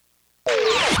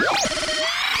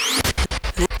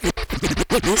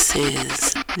This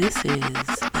is the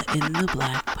In the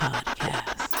Black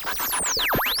podcast.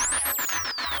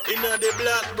 In the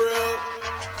black, bro.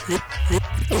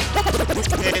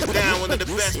 Hands down, one of the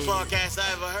best podcasts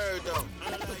I ever heard, though.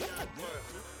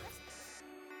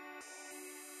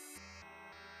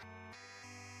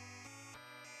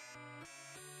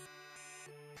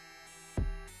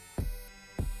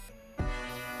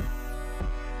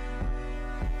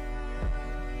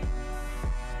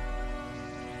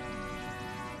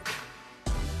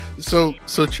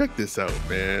 So check this out,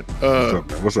 man.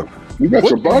 What's up? You got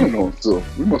your bonnet on, so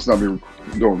we must not be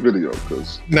doing video,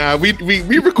 because Nah, we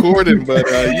recording, but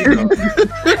you know.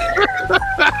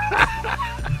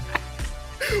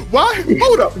 Why?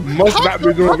 Hold up. Must not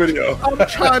be doing video. I'm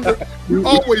trying to. We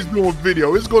always doing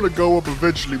video. It's going to go up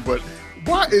eventually, but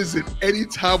why is it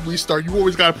anytime we start, you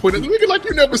always got to put it? Look like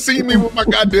you never seen me with my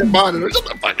goddamn monitor. Shut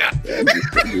the fuck up.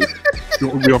 You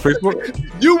want to be on Facebook?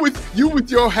 You with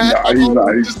your hat. Nah,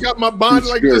 I just got my bonnet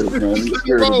like this. scared, man. Just let He's it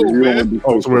scared roll, of you. You don't man. wanna be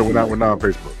Oh, so Facebook. we're not on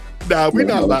Facebook. Nah, we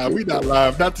No, not no, live. no. We not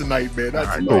live. Not tonight, man.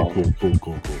 Not tonight.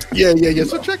 Cool. Yeah.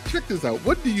 So check this out.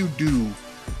 What do you do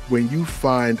when you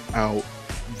find out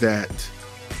that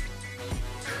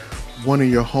one of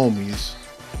your homies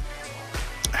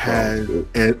has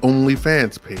an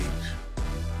OnlyFans page,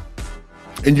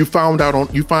 and you find out on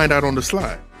the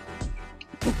slide?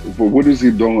 But what is he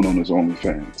doing on his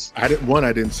OnlyFans? I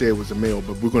didn't say it was a male,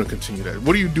 but we're going to continue that.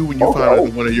 What do you do when you find out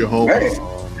that one of your homies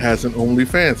has an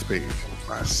OnlyFans page?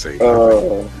 I say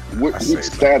Which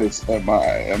status am I?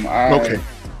 Am I Okay.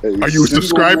 Are you a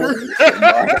subscriber?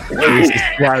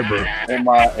 subscriber. Am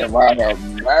I a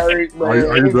married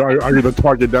man? Are you the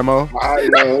target demo?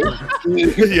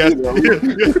 Yes. You know,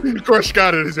 Crush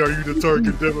got it. Are you the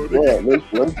target demo? yeah, let's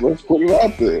put it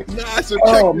out there. Nah, so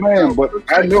Oh check man, it but out.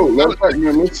 I know.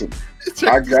 Listen. Check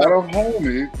I this got out. a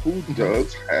homie who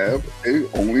does have a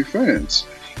OnlyFans.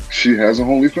 She has an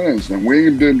OnlyFans. Now we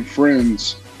ain't been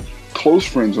close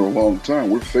friends in a long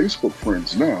time. We're Facebook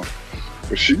friends now.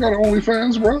 But she got an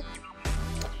OnlyFans, bro.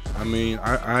 I mean,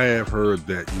 I have heard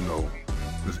that,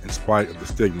 in spite of the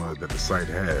stigma that the site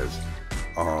has,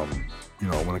 when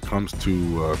it comes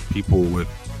to people with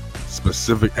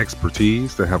specific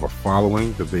expertise that have a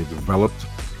following that they've developed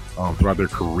throughout their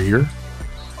career,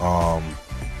 some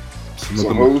of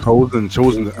them have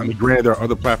chosen. I mean, granted, there are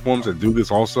other platforms that do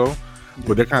this also,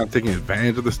 but they're kind of taking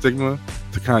advantage of the stigma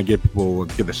to kind of get people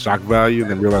get the shock value and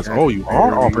then realize, oh, you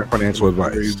are offering financial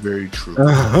advice. Very true.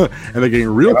 And they're getting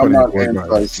real I'm not financial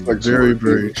advice. anti-sex Very, work,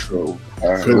 very either. true.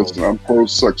 Listen, I'm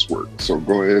pro-sex work, so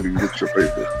go ahead and get your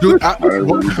paper. Dude, I'm Well,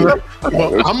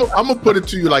 gonna put it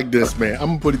to you like this, man. I'm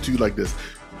gonna put it to you like this.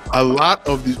 A lot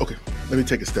of these. Okay, let me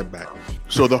take a step back.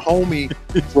 So the homie.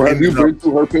 So have you been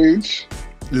to her page?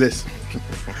 Listen.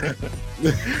 So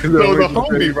the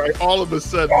homie, right? All of a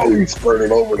sudden, Oh, he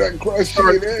spurted over that crush. It's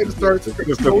probably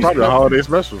a holiday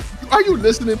special. are you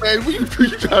listening, man? What you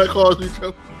trying to cause me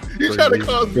trouble? You trying to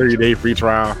cause me? 30-day free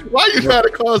trial. Why you trying to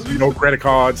cause me? No credit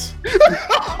cards.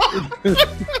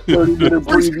 30-minute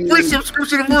Free preview.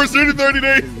 subscription to first 30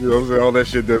 days. You know what I'm saying? All that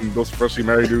shit that those freshly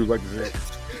married dudes like to say.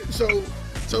 So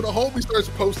the homie starts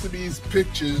posting these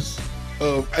pictures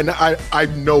of, and I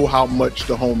know how much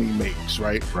the homie makes,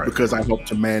 right? Because I help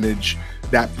to manage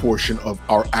that portion of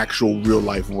our actual real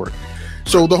life work.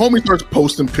 So the homie starts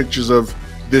posting pictures of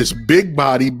this big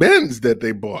body Benz that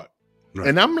they bought,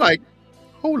 and I'm like,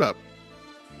 hold up,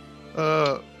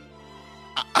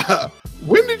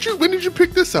 when did you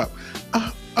pick this up?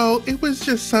 Oh, it was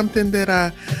just something that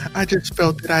I just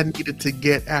felt that I needed to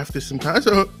get after some time. I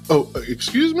said,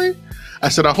 excuse me? I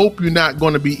said, I hope you're not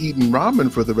going to be eating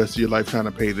ramen for the rest of your life trying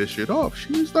to pay this shit off.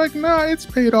 She's like, nah, it's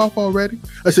paid off already.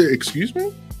 I said, excuse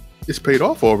me? It's paid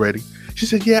off already? She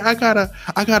said, yeah, I got a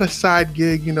side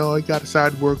gig, I got a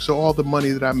side work. So all the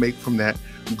money that I make from that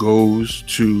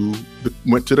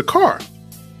went to the car.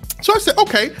 So I said,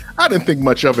 okay. I didn't think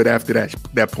much of it after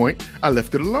that point. I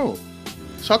left it alone.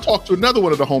 So I talked to another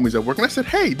one of the homies at work, and I said,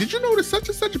 hey, did you notice such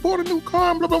and such bought a new car?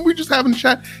 And blah, blah, we just having a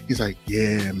chat. He's like,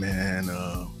 yeah, man.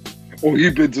 Oh,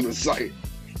 he been to the site.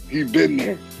 He been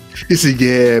there. He said,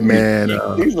 yeah, man.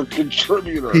 He's a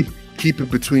contributor. Keep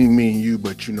it between me and you,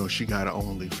 but she got an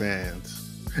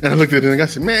OnlyFans. And I looked at it and I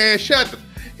said, man, she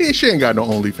ain't got no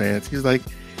OnlyFans. He's like,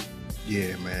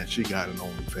 yeah, man, she got an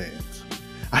OnlyFans.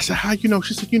 I said, how you know?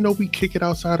 She said, we kick it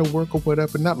outside of work or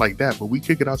whatever. Not like that, but we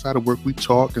kick it outside of work. We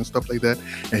talk and stuff like that.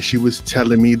 And she was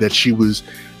telling me that she was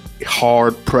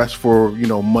hard pressed for,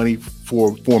 money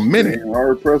for a minute. Ain't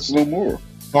hard pressed no more.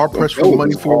 Hard pressed for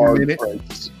money for a minute.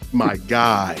 Pressed. My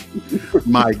guy.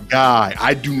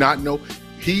 I do not know.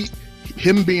 He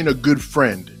him being a good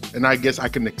friend, and I guess I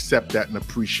can accept that and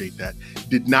appreciate that,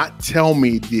 did not tell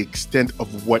me the extent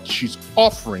of what she's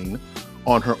offering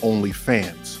on her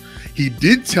OnlyFans. He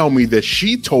did tell me that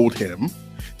she told him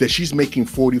that she's making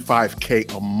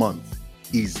 $45K a month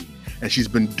easy. And she's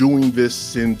been doing this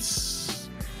since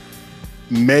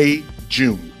May,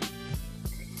 June.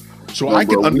 So I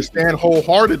can understand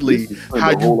wholeheartedly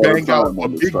how you bang out a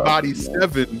big body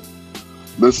 7.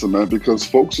 Listen, man, because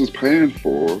folks is paying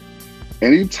for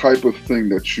any type of thing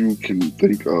that you can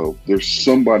think of. There's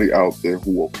somebody out there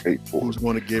who will pay for. Who's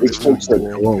going to give it's it folks to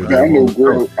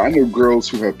that, I know girls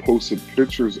who have posted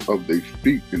pictures of their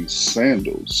feet in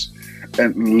sandals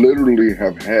and literally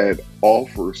have had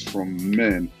offers from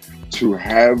men to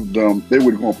have them. They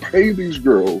were going to pay these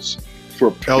girls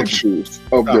for pictures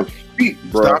of their feet,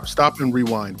 bro. Stop and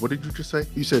rewind. What did you just say?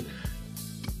 You said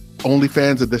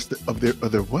OnlyFans of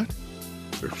their what?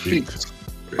 Their feet.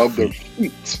 Of their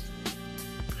feet.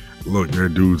 Look, there are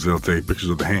dudes that'll take pictures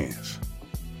of the hands.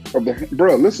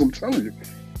 Bro, listen, I'm telling you,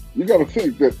 you got to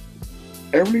think that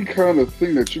every kind of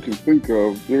thing that you can think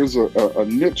of, there's a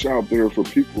niche out there for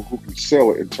people who can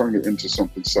sell it and turn it into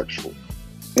something sexual.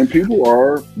 And people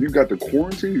are, you got the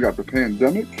quarantine, you got the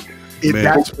pandemic.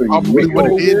 That's probably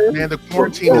what it is, man. The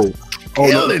quarantine is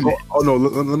killing it.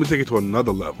 Let me take it to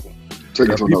another level. Take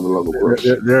it to another level, bro.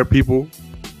 There are people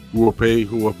who will pay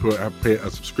a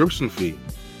subscription fee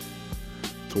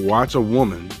to watch a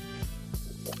woman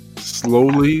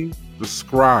slowly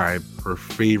describe her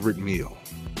favorite meal.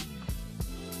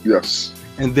 Yes.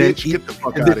 And then Bitch, get the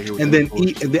fuck out of here. And then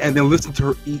listen to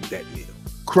her eat that meal.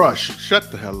 Crush,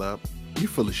 shut the hell up. You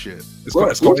full of shit. It's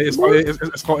called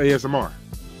ASMR.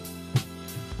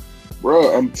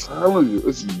 Bro, I'm telling you,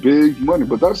 it's big money.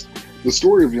 But that's the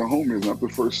story of your homie is not the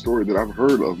first story that I've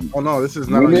heard of. Oh no, this is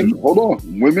not women. Hold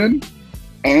on, women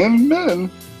and men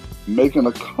making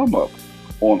a come up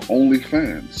on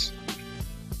OnlyFans.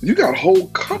 You got whole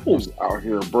couples out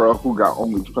here, bro, who got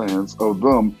OnlyFans of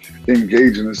them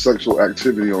engaging in sexual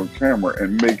activity on camera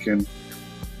and making.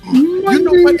 You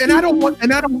know what? And I don't want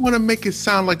to make it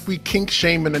sound like we kink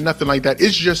shaming or nothing like that.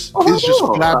 It's just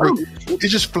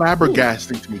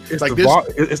flabbergasting to me. It's like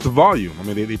it's the volume. I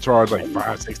mean, they charge like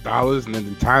 $5-6, and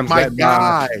then times my that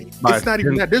guy. by It's not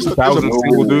even that. There's a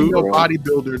single dude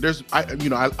bodybuilder.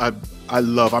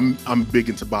 I'm big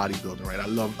into bodybuilding, right? I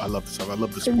love the stuff. I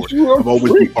love the sport. You're I've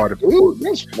always been part of it. Dude,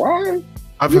 that's why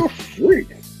you're a freak.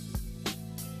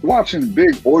 Watching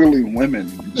big oily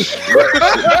women.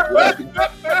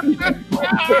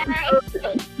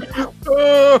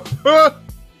 Oh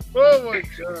my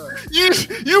god!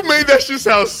 You made that shit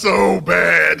sound so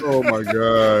bad. Oh my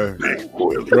god,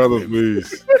 brother,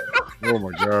 please. Oh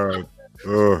my god.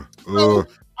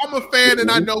 I'm a fan,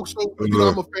 and I know. So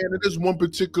I'm a fan of this one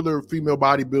particular female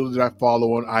bodybuilder that I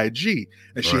follow on IG,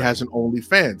 and she has an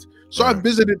OnlyFans. So I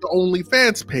visited the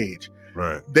OnlyFans page.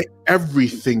 Right.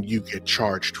 Everything you get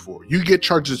charged for. You get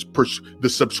charges per the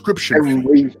subscription.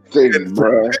 Everything,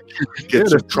 bro. You get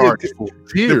charged for.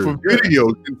 For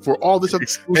videos and for all this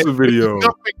exclusive video.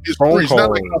 Nothing is free. It's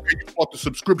not like, okay, you bought the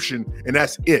subscription and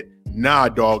that's it. Nah,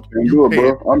 dog. I'm good,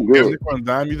 bro. I'm good. They're gonna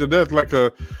dime you to death like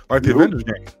the Avengers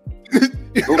game.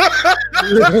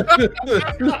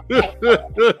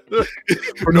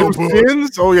 For new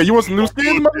skins? Oh yeah, you want some new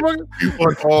skins, motherfucker? You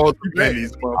want all the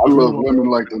pennies, I love women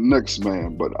like the next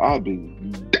man, but I'd be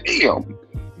damn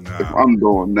if I'm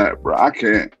doing that, bro. I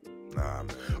can't. Nah.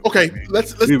 Okay,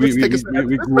 let's take a second.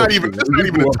 That's not even a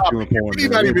topic. We're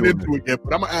not even into it yet,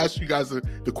 but I'm gonna ask you guys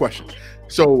the question.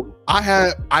 So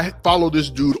I follow this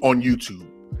dude on YouTube.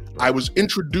 I was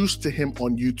introduced to him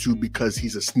on YouTube because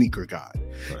he's a sneaker guy.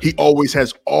 Right. He always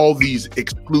has all these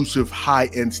exclusive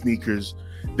high-end sneakers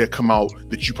that come out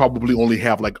that you probably only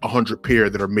have like 100 pair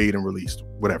that are made and released,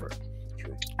 whatever.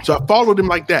 So I followed him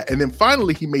like that. And then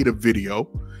finally he made a video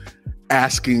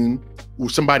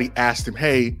somebody asked him,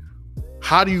 hey,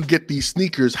 how do you get these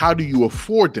sneakers? How do you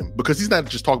afford them? Because he's not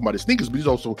just talking about his sneakers, but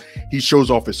he shows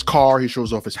off his car, he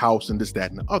shows off his house and this,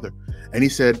 that, and the other. And he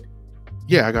said,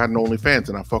 yeah, I got an OnlyFans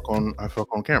and I fuck on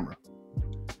camera.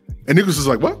 And Nicholas is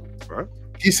like, what? Right.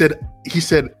 He said,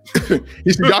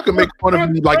 y'all can make fun of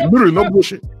me, like literally no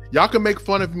bullshit. Y'all can make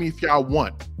fun of me if y'all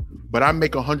want, but I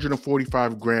make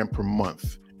 $145,000 per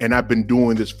month. And I've been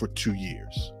doing this for 2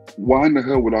 years. Why in the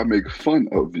hell would I make fun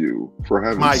of you for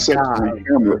having sex on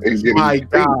camera and getting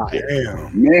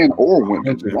paid? Man or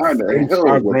women? Why the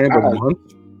hell would I?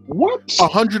 What?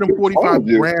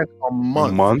 $145,000 a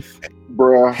month.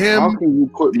 Bruh, how can you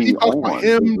put me on?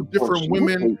 Him, different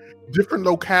women, different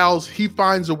locales. He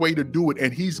finds a way to do it,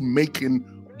 and he's making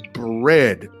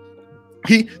bread.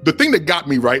 The thing that got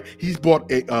me right, he's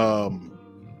bought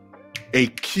a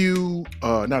Q,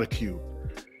 not a Q.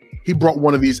 He brought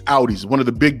one of these Audis, one of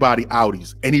the big body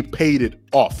Audis, and he paid it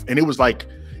off. And it was like,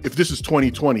 if this is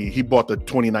 2020, he bought the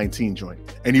 2019 joint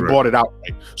and he bought it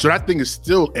outright. So that thing is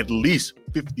still at least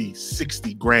 50,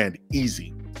 60 grand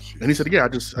easy. And he said, yeah, I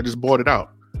just bought it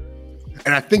out.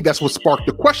 And I think that's what sparked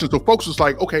the question. So folks was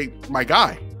like, okay, my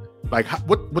guy, like,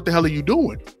 what the hell are you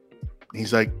doing? And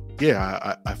he's like,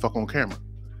 yeah, I fuck on camera.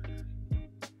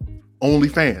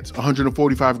 OnlyFans,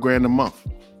 145 grand a month.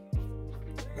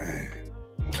 Man.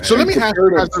 So let me ask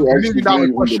you guys a $1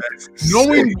 million question.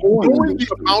 Knowing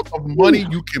the amount of money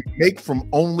you can make from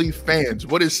OnlyFans,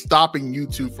 what is stopping you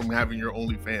two from having your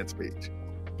OnlyFans page?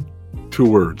 2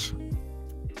 words.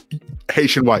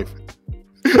 Haitian wife.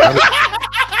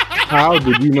 How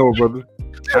did you know, brother?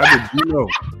 How did you know?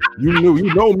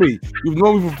 You know me. You've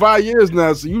known me for 5 years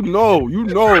now, so you know. You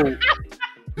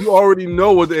already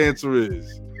know what the answer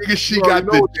is. Nigga, she got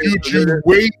the juju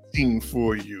waiting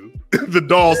for you. The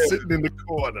doll sitting in the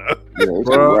corner.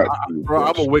 Bro,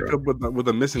 I'm gonna wake up with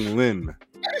a missing limb.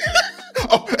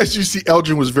 Oh, as you see,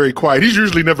 Elgin was very quiet. He's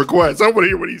usually never quiet, so I want to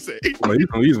hear what he say. Well,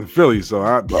 he's in Philly, so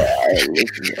I don't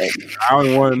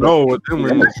want to know what them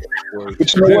limbs was.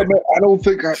 But you know what, man? I don't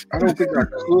think I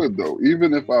could though.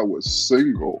 Even if I was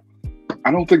single,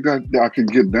 I don't think that I could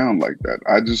get down like that.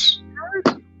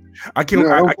 I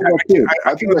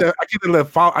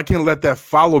can't let that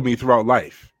follow me throughout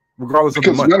life, regardless of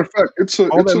the money. As a matter of fact, it's a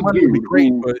money would be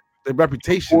great, but the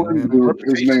reputation.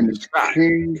 His name is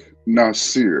King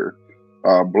Nasir,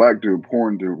 black dude,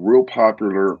 porn dude, real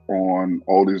popular on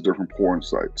all these different porn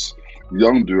sites.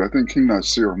 Young dude, I think King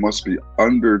Nasir must be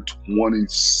under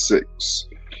 26.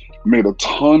 Made a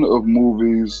ton of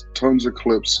movies, tons of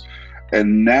clips.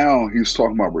 And now he's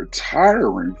talking about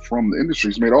retiring from the industry.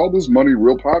 He's made all this money,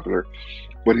 real popular.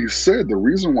 But he said the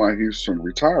reason why he's trying to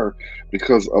retire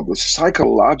because of the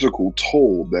psychological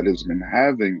toll that has been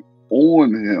having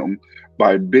on him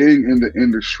by being in the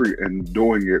industry and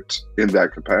doing it in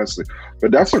that capacity.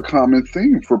 But that's a common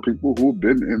theme for people who have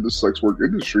been in the sex work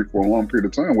industry for a long period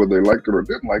of time, whether they liked it or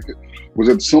didn't like it, was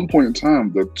at some point in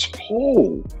time, the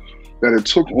toll that it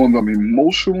took on them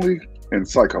emotionally and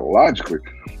psychologically,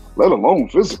 let alone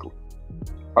physically.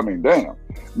 I mean, damn.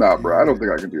 Nah, bro, I don't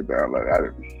think I can get down like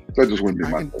that. That just wouldn't be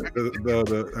my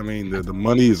thing. The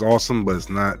money is awesome, but it's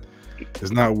not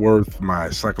worth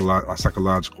my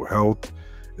psychological health.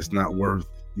 It's not worth,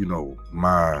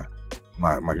 my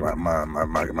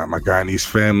Guyanese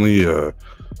family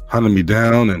hunting me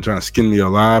down and trying to skin me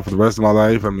alive for the rest of my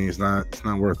life. I mean, it's not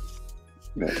worth it.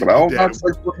 Yeah, but I don't have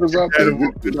sex workers out there. Hey,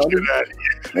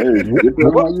 get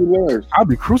them how you live. I'll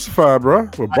be crucified, bro,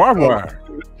 with barbed wire.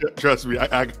 Trust me,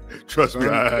 trust me.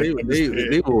 They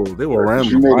will ram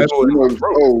the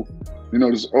Bible.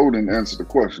 This Odin answered the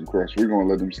question, Crush. We're gonna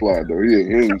let him slide though. He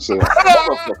ain't say.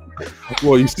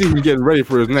 Well, you see him getting ready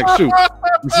for his next shoot.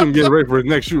 You see him getting ready for his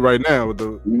next shoot right now with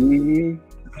the. Mm-hmm.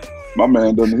 My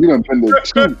man done pinned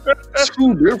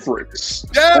two difference.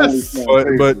 Yes,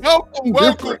 but welcome.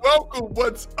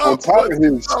 What's up? On top of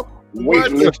his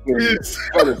weightlifting,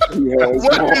 what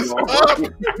is up?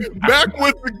 Back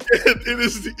once again, it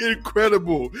is the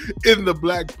Incredible in the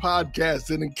Black podcast.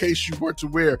 And in case you weren't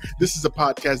aware, this is a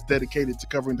podcast dedicated to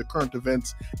covering the current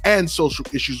events and social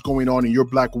issues going on in your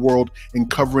Black world and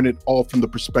covering it all from the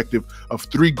perspective of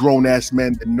 3 grown-ass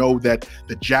men that know that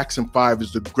the Jackson 5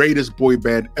 is the greatest boy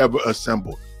band ever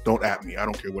assembled. Don't at me. I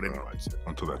don't care what anybody says.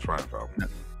 Until that Triumph album.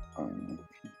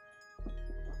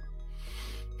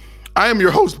 I am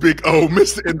your host, Big O,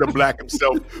 Mr. In the Black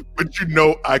himself, but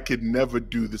I could never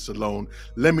do this alone.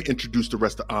 Let me introduce the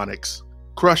rest of Onyx.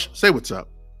 Crush, say what's up.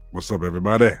 What's up,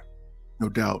 everybody? No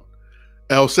doubt.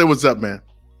 El, say what's up, man.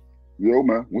 Yo,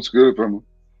 man. What's good, family?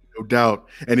 No doubt.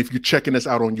 And if you're checking us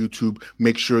out on YouTube,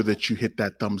 make sure that you hit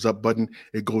that thumbs up button.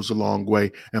 It goes a long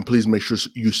way. And please make sure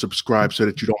you subscribe so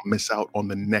that you don't miss out on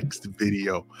the next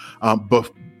video. But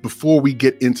before we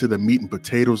get into the meat and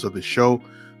potatoes of the show,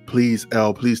 please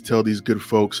tell these good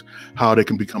folks how they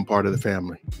can become part of the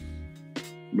family.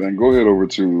 Man, go ahead over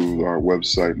to our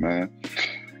website, man.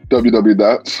 I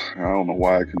don't know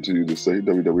why I continue to say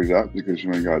www, because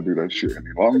you ain't got to do that shit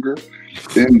any longer.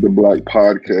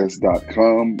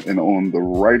 InTheBlackPodcast.com, and on the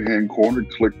right-hand corner,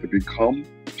 click the Become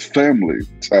Family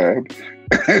tab.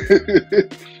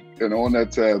 And on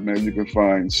that tab, man, you can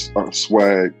find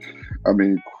swag. I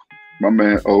mean, my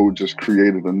man O just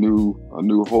created a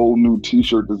whole new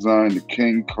t-shirt design, the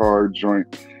King card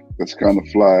joint. That's kind of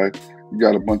fly. You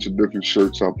got a bunch of different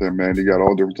shirts out there, man. You got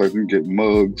all different types. You can get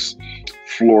mugs,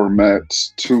 floor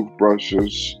mats,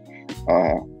 toothbrushes,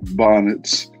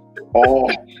 bonnets,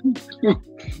 all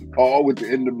all with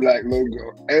the In the Black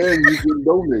logo. And you can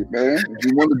donate, man. If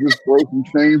you want to just throw some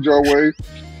change our way,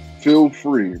 feel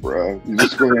free, bro. You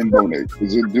just go ahead and donate,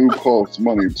 because it do cost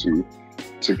money to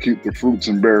keep the fruits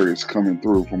and berries coming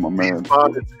through from America.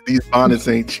 These bonnets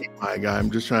ain't cheap, my guy. I'm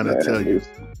just trying to tell you.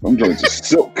 I'm joints are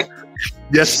silk.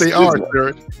 Yes, they are,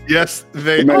 sir. Yes,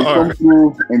 they man, are. come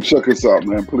through and check us out,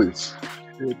 man, please.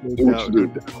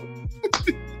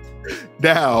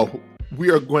 Now, we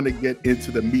are going to get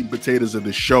into the meat and potatoes of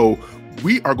the show.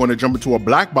 We are going to jump into a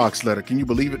black box letter. Can you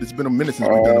believe it? It's been a minute since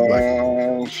we've done a black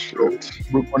box. Shit.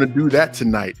 We're going to do that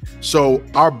tonight. So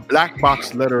our black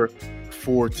box letter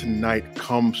for tonight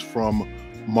comes from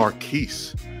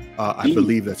Marquise. I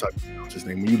believe that's how you pronounce his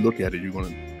name. When you look at it, you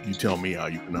tell me how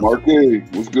you pronounce it. Marquis,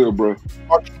 what's good, bro?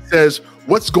 Marquise says,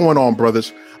 "What's going on,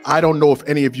 brothers? I don't know if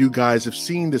any of you guys have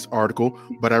seen this article,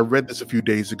 but I read this a few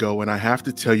days ago, and I have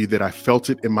to tell you that I felt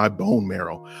it in my bone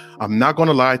marrow. I'm not going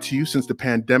to lie to you. Since the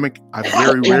pandemic, I've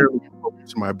very rarely spoken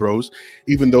to my bros,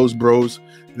 even those bros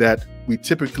that we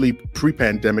typically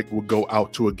pre-pandemic would go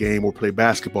out to a game or play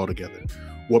basketball together.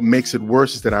 What makes it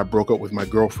worse is that I broke up with my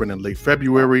girlfriend in late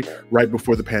February, right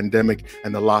before the pandemic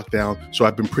and the lockdown. So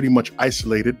I've been pretty much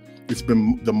isolated. It's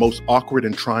been the most awkward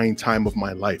and trying time of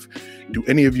my life. Do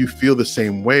any of you feel the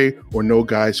same way, or know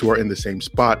guys who are in the same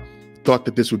spot? Thought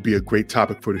that this would be a great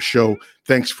topic for the show.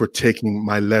 Thanks for taking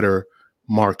my letter,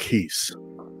 Marquise."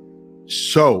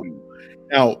 So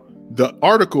now the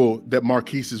article that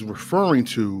Marquise is referring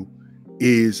to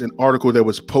is an article that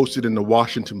was posted in the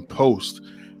Washington Post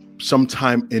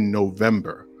sometime in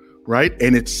November, right?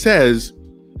 And it says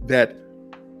that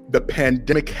the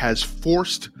pandemic has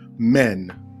forced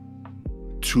men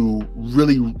to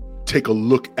really take a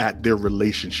look at their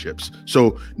relationships.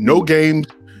 So no games,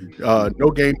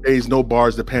 no game days, no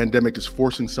bars. The pandemic is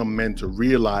forcing some men to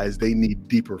realize they need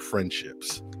deeper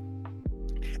friendships.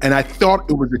 And I thought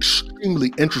it was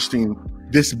extremely interesting,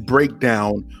 this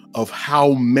breakdown of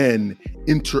how men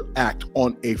interact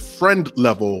on a friend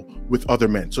level with other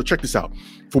men. So check this out.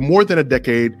 For more than a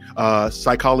decade,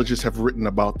 psychologists have written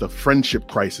about the friendship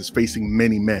crisis facing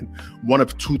many men. One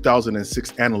of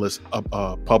 2006 analysts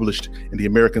published in the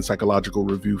American Psychological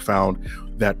Review found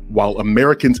that while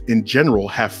Americans in general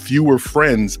have fewer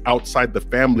friends outside the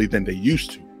family than they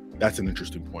used to, that's an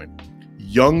interesting point.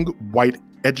 Young, white,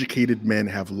 educated men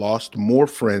have lost more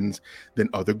friends than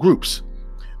other groups.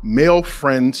 Male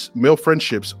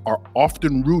friendships are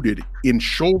often rooted in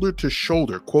shoulder to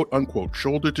shoulder, quote unquote,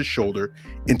 shoulder to shoulder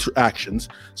interactions,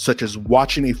 such as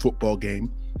watching a football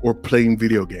game or playing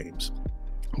video games.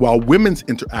 While women's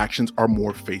interactions are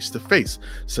more face to face,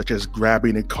 such as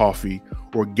grabbing a coffee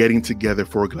or getting together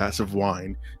for a glass of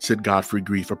wine, said Godfrey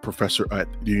Grief, a professor at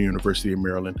the University of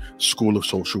Maryland School of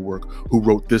Social Work, who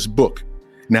wrote this book.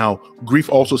 Now, Grief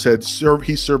also said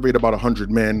he surveyed about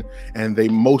 100 men, and they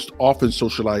most often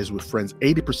socialize with friends.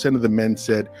 80% of the men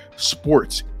said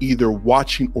sports, either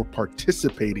watching or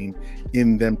participating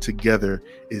in them together,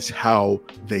 is how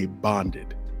they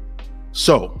bonded.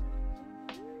 So,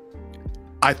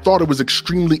 I thought it was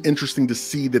extremely interesting to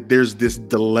see that there's this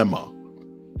dilemma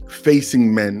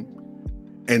facing men,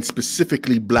 and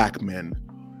specifically Black men,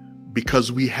 because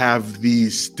we have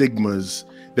these stigmas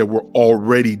that we're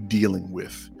already dealing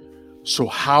with. So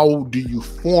how do you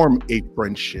form a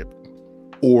friendship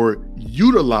or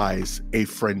utilize a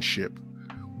friendship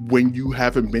when you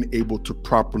haven't been able to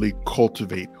properly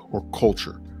cultivate or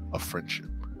culture a friendship?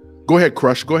 Go ahead,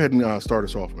 Crush. Go ahead and start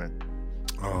us off, man.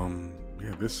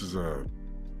 Yeah, this is a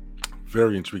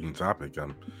very intriguing topic.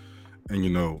 And you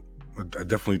know, I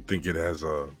definitely think it has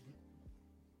a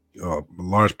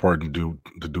large part to do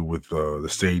with the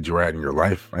stage you're at in your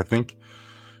life. I think,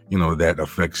 you know, that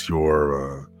affects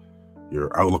your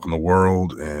outlook on the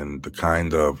world and the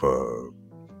kind of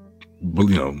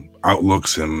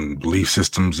outlooks and belief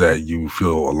systems that you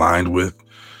feel aligned with.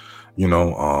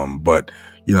 But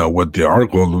you know what the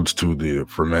article alludes to,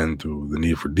 for men, to the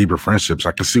need for deeper friendships.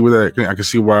 I can see why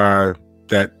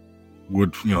that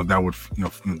would feel that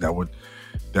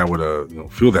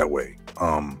way.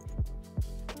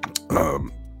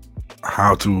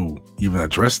 How to even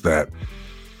address that?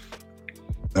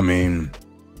 I mean,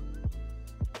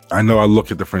 I know I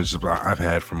look at the friendships I've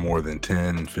had for more than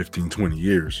 10, 15, 20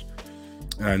 years,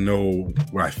 and I know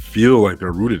what I feel like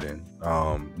they're rooted in.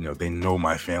 They know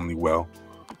my family well,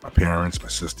 my parents, my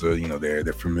sister,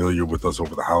 they're familiar with us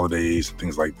over the holidays and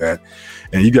things like that.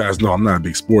 And you guys know I'm not a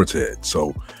big sports head,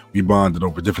 so we bonded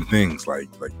over different things like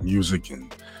music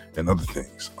and other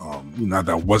things. Not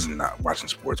that I wasn't not watching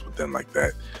sports with them like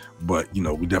that, but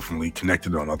we definitely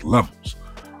connected on other levels.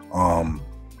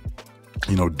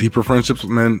 deeper friendships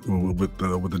with men, with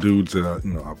the dudes that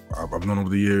I've known over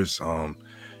the years.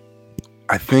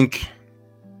 I think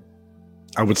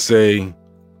I would say,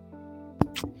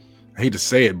 I hate to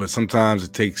say it, but sometimes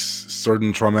it takes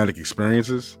certain traumatic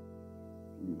experiences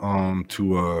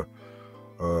to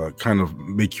kind of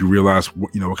make you realize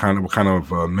what kind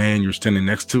of man you're standing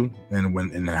next to,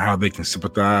 and how they can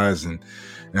sympathize and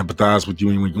empathize with you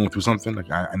when you're going through something. Like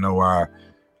I know I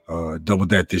dealt with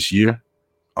that this year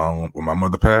when my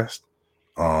mother passed.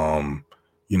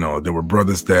 There were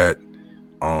brothers that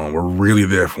were really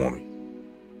there for me,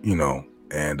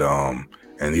 and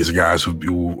these are guys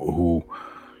who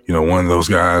one of those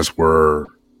guys were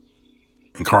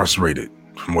incarcerated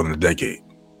for more than a decade,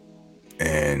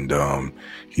 and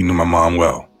he knew my mom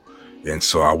well, and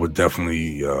so I would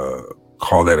definitely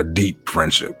call that a deep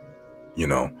friendship.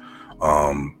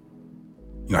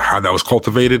 How that was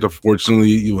cultivated,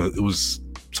 unfortunately, it was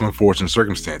some unfortunate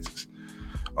circumstances,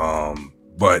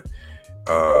 but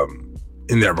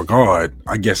in that regard,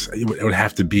 I guess it would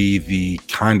have to be the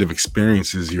kind of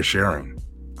experiences you're sharing,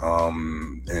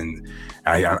 and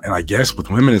I guess with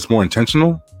women it's more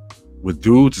intentional. With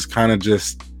dudes, it's kind of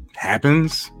just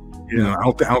happens. I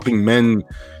don't think men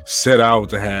set out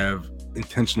to have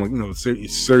intentional,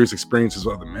 serious experiences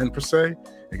with other men per se.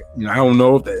 I don't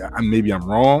know if maybe I'm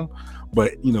wrong,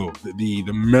 but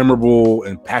the memorable,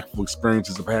 impactful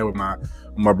experiences I've had with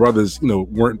my brothers, it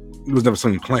was never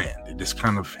something planned. It just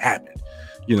kind of happened.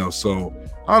 So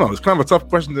I don't know. It's kind of a tough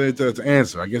question to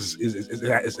answer. I guess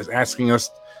it's asking us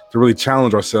to really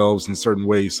challenge ourselves in certain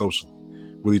ways socially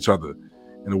with each other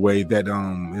in a way that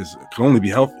can only be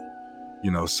healthy.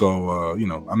 So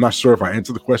I'm not sure if I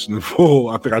answered the question in full.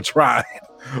 I think I tried,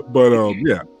 but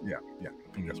yeah.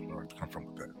 I think that's where I come from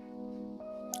with that.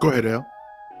 Go ahead, Al.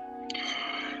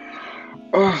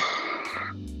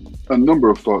 A number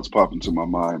of thoughts pop into my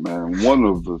mind, man. One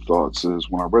of the thoughts is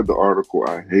when I read the article,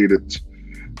 I hated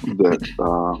that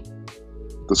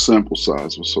the sample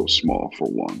size was so small. For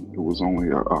one, it was only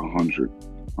 100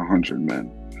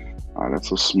 men.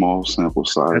 That's a small sample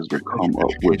size to come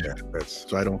up with. Yeah,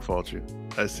 so I don't fault you.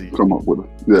 I see. Come up with it.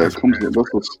 Yeah, it comes with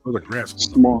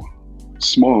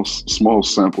small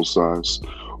sample size.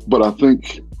 But I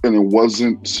think, and it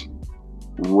wasn't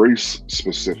race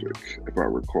specific, if I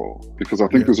recall, because I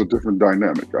think there's a different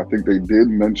dynamic. I think they did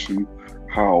mention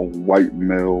how white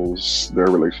males, their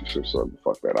relationships are,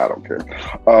 fuck that, I don't care.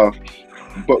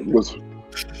 But with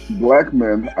Black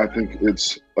men, I think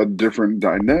it's a different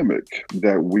dynamic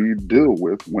that we deal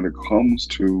with when it comes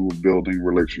to building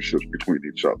relationships between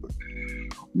each other.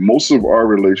 Most of our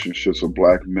relationships with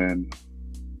Black men,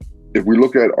 if we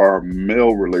look at our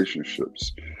male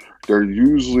relationships, they're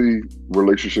usually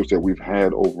relationships that we've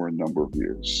had over a number of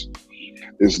years.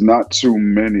 It's not too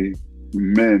many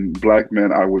men, Black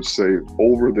men, I would say,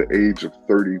 over the age of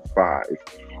 35,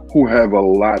 who have a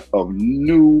lot of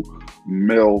new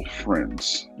male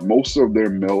friends. Most of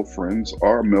their male friends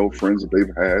are male friends that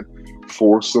they've had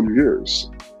for some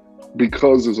years,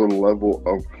 because there's a level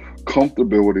of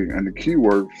comfortability and the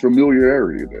keyword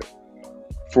familiarity there.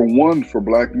 For one, for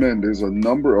Black men, there's a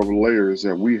number of layers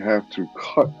that we have to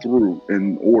cut through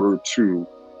in order to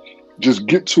just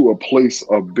get to a place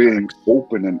of being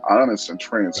open and honest and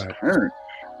transparent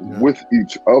with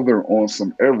each other on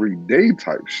some everyday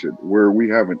type shit where we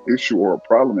have an issue or a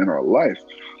problem in our life.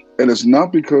 And it's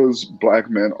not because Black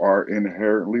men are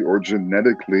inherently or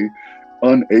genetically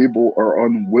unable or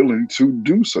unwilling to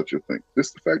do such a thing.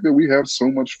 It's the fact that we have so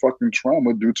much fucking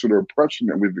trauma due to the oppression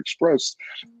that we've expressed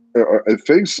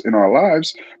face in our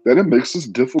lives that it makes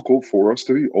it difficult for us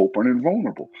to be open and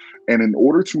vulnerable. And in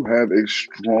order to have a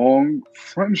strong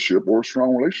friendship or a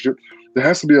strong relationship, there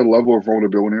has to be a level of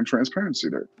vulnerability and transparency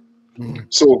there.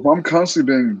 So if I'm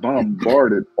constantly being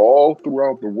bombarded all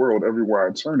throughout the world, everywhere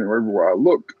I turn and everywhere I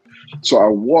look, so I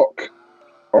walk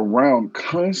around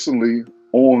constantly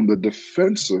on the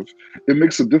defensive, it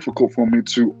makes it difficult for me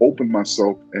to open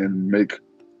myself and make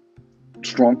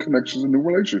strong connections and new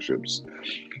relationships.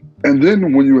 And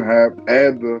then when you add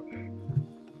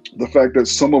the fact that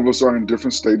some of us are in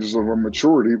different stages of our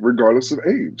maturity, regardless of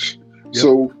age. Yep.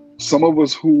 So some of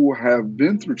us who have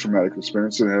been through traumatic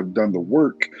experience and have done the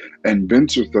work and been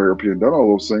to therapy and done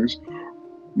all those things,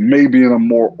 may be in a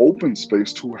more open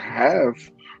space to have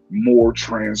more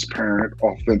transparent,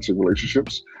 authentic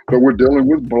relationships. But we're dealing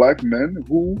with Black men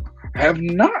who have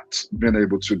not been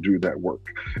able to do that work.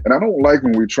 And I don't like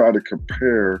when we try to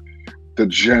compare the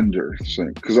gender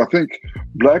thing, because I think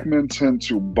Black men tend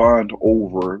to bond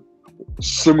over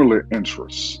similar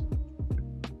interests,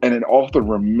 and it often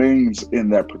remains in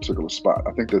that particular spot.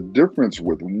 I think the difference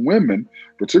with women,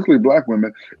 particularly Black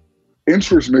women,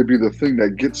 interest may be the thing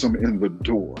that gets them in the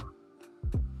door.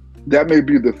 That may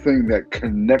be the thing that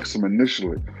connects them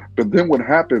initially. But then what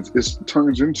happens is it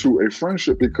turns into a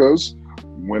friendship because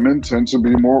women tend to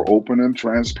be more open and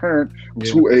transparent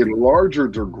to a larger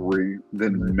degree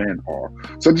than men are.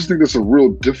 So I just think that's a real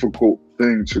difficult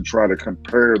thing to try to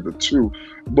compare the two.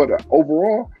 But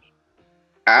overall,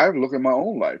 I look at my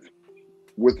own life.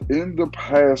 Within the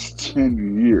past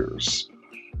 10 years,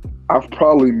 I've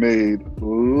probably made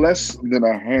less than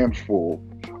a handful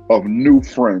of new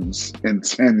friends in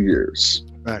 10 years.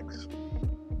 Facts.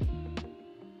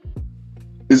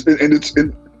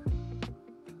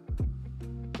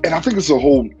 And I think it's a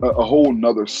whole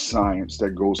nother science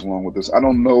that goes along with this. I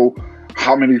don't know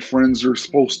how many friends you're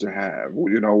supposed to have.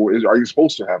 Are you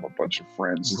supposed to have a bunch of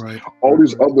friends? Right. All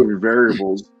these other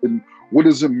variables. And what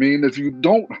does it mean if you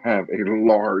don't have a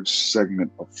large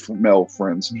segment of male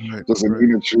friends? Right. Does it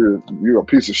mean that you're a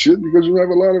piece of shit because you have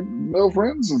a lot of male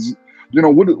friends?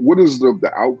 What is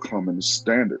the outcome and the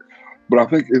standard? But I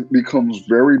think it becomes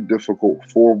very difficult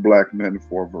for Black men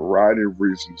for a variety of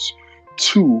reasons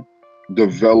to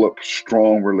develop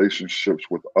strong relationships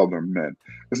with other men.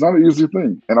 It's not an easy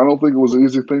thing. And I don't think it was an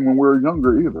easy thing when we were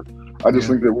younger either. I just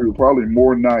think that we were probably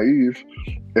more naive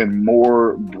and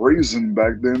more brazen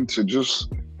back then to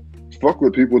just fuck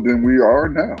with people than we are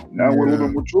now. Now we're a little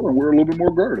bit mature and we're a little bit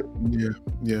more guarded.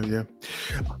 Yeah.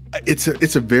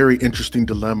 It's a very interesting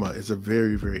dilemma. It's a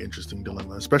very, very interesting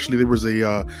dilemma. Especially there was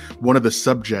one of the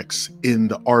subjects in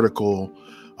the article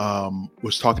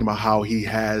was talking about how he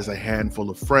has a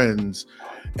handful of friends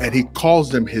and he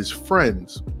calls them his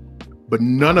friends, but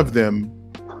none of them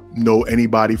know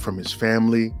anybody from his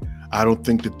family. I don't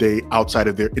think that they, outside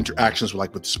of their interactions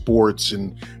with sports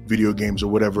and video games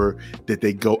or whatever, that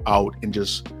they go out and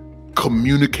just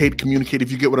communicate,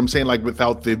 if you get what I'm saying,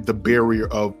 without the barrier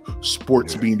of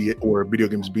sports being or video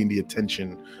games being the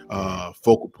attention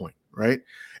focal point, right?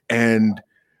 And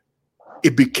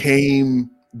it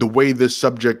became, the way this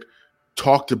subject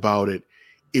talked about it,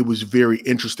 it was very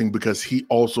interesting because he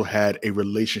also had a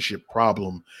relationship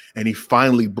problem and he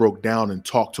finally broke down and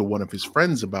talked to one of his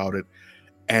friends about it.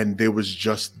 And there was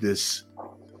just this,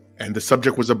 and the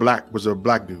subject was a black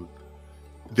dude.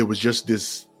 There was just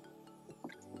this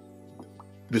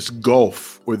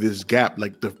gulf or this gap,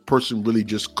 the person really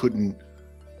just couldn't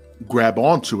grab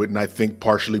onto it. And I think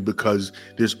partially because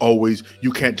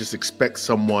you can't just expect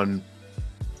someone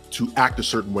to act a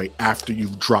certain way after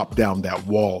you've dropped down that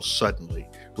wall suddenly,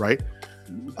 right?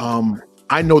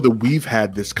 I know that we've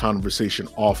had this conversation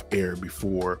off air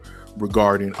before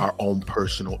regarding our own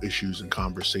personal issues and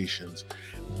conversations.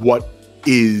 What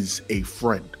is a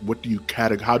friend? How do you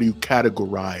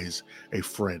categorize a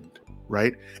friend,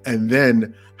 right? And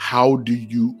then how do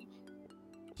you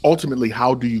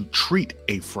treat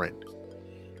a friend?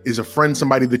 Is a friend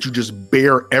somebody that you just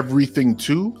bear everything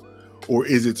to? Or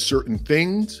is it certain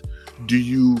things?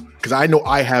 Because I know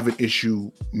I have an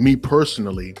issue, me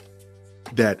personally,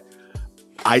 that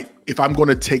if I'm going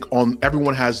to take on,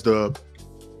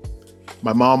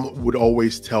 my mom would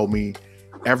always tell me,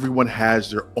 everyone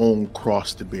has their own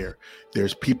cross to bear.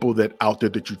 There's people out there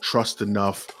that you trust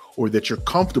enough or that you're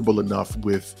comfortable enough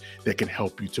with that can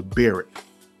help you to bear it.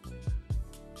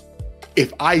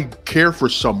 If I care for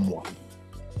someone,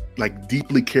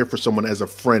 deeply care for someone as a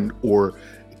friend or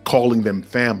calling them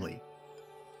family,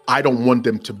 I don't want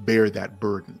them to bear that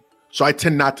burden. So I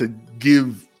tend not to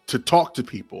talk to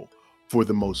people for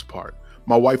the most part.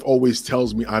 My wife always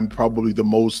tells me I'm probably the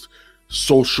most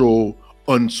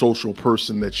unsocial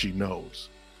person that she knows,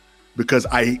 because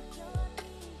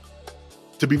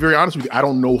to be very honest with you, I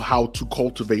don't know how to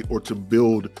cultivate or to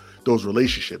build those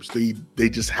relationships. They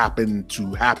just happen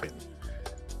to happen.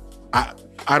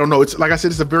 I don't know. It's like I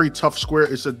said, it's a very tough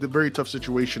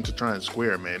situation to try and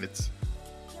square, man. It's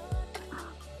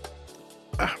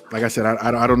like I said,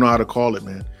 I don't know how to call it,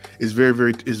 man. It's very,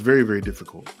 very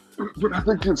difficult. But I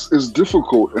think it's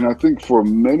difficult, and I think for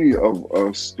many of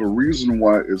us, the reason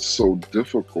why it's so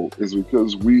difficult is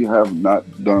because we have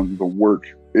not done the work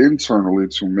internally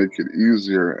to make it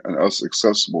easier and us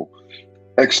accessible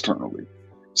externally.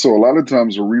 So a lot of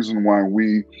times the reason why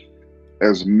we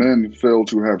as men fail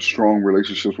to have strong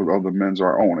relationships with other men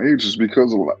our own age is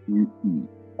because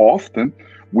often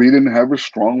we didn't have a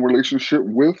strong relationship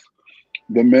with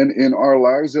the men in our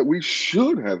lives that we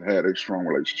should have had a strong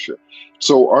relationship.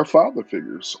 So our father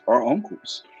figures, our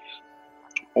uncles,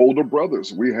 older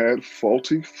brothers, we had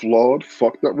faulty, flawed,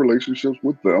 fucked up relationships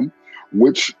with them,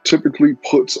 which typically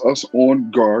puts us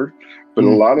on guard. But a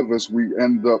lot of us, we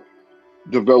end up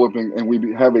developing, and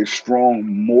we have a strong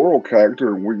moral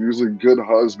character, and we're usually good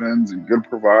husbands and good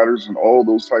providers and all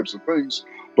those types of things.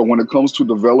 But when it comes to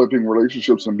developing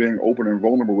relationships and being open and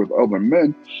vulnerable with other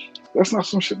men, that's not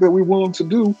some shit that we're willing to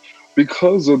do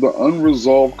because of the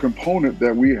unresolved component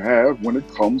that we have when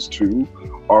it comes to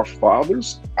our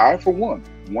fathers. I, for one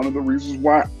of the reasons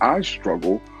why I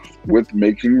struggle with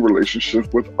making relationships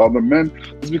with other men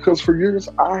is because for years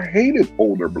I hated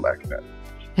older black men.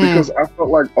 Because I felt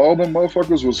like all the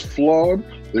motherfuckers was flawed.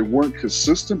 They weren't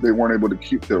consistent. They weren't able to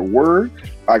keep their word.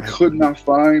 I could not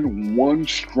find one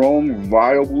strong,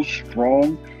 viable,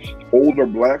 strong older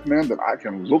black man that I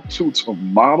can look to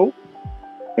model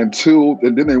and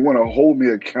then they want to hold me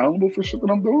accountable for shit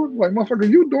that I'm doing. Like, motherfucker,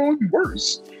 you doing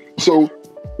worse. So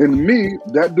in me,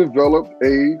 that developed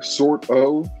a sort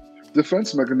of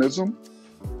defense mechanism.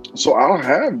 So I'll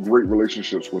have great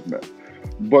relationships with men.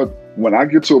 But when I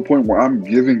get to a point where I'm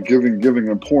giving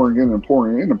and pouring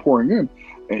in,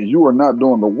 and you are not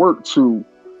doing the work to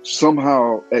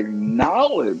somehow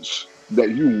acknowledge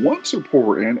that you want to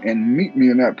pour in and meet me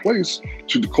in that place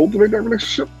to cultivate that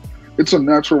relationship, it's a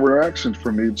natural reaction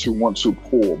for me to want to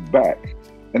pull back.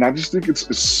 And I just think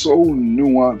it's so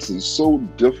nuanced and so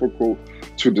difficult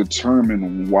to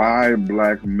determine why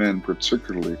black men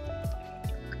particularly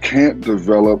can't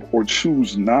develop or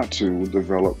choose not to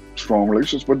develop strong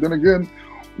relationships. But then again,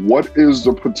 what is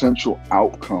the potential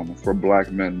outcome for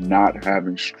black men not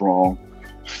having strong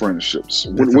friendships?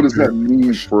 What does that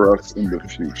mean for us in the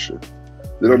future?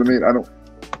 You know what I mean? I don't.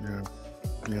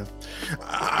 Yeah.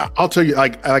 I'll tell you,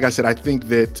 like I said, I think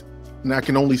that, and I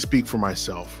can only speak for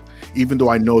myself, even though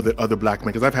I know that other black men,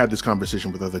 because I've had this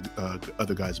conversation with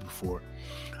other guys before.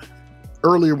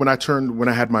 Earlier, when I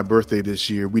had my birthday this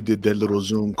year, we did that little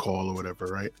Zoom call or whatever,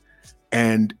 right?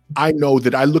 And I know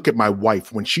that I look at my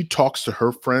wife when she talks to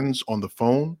her friends on the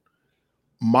phone.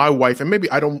 My wife, and maybe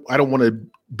I don't want to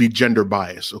be gender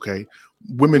biased, okay?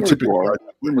 Women typically are.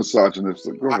 We're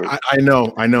misogynistic. Go ahead. I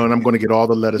know, and I'm going to get all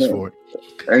the letters for it.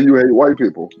 And you hate white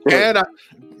people. And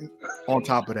on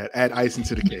top of that, add icing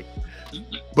to the cake.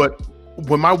 But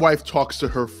when my wife talks to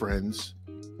her friends,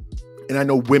 and I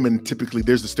know women typically,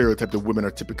 there's the stereotype that women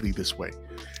are typically this way.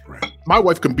 Right. My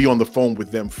wife can be on the phone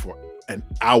with them for an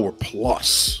hour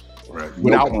plus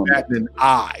without batting an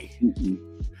eye.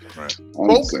 Right.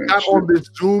 Folks got on this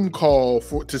Zoom call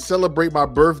to celebrate my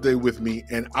birthday with me,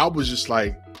 and I was just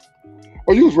like,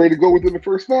 "Oh, you was ready to go within the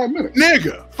first 5 minutes,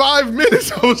 nigga." 5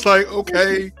 minutes. I was like,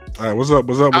 "Okay." All right, what's up?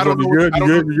 You good? All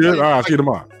right, I'll see you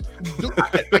tomorrow.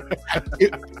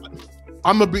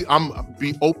 I'm gonna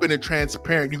be open and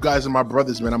transparent. You guys are my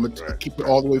brothers, man. I'm gonna keep it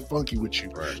all the way funky with you.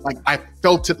 Right. Like, I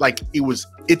felt it like it was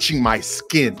itching my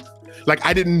skin. Like,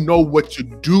 I didn't know what to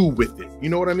do with it. You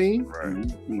know what I mean?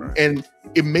 Right. And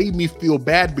it made me feel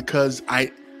bad because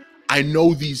I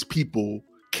know these people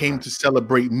came to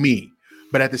celebrate me,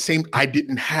 but at the same, I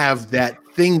didn't have that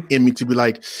thing in me to be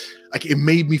like it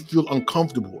made me feel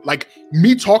uncomfortable. Like,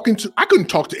 me I couldn't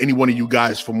talk to any one of you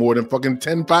guys for more than fucking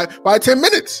 10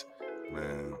 minutes.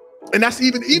 Man. And that's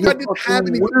even I didn't have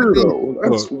any. Wait,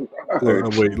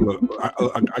 look.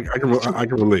 I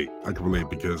can relate. I can relate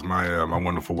because my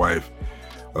wonderful wife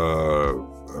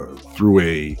threw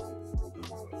a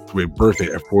birthday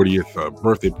 40th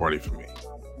birthday party for me.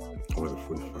 Or was it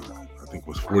 45? I think it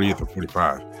was 40th or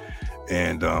 45.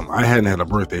 And I hadn't had a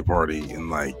birthday party in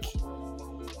like,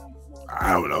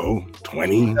 I don't know,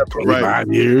 20,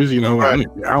 25 years. You know, right.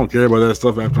 I don't care about that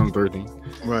stuff after I'm 13.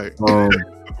 Right.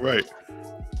 Right.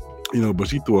 You know, but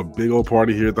she threw a big old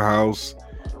party here at the house.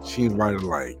 She invited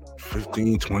like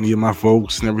 15, 20 of my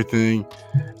folks and everything.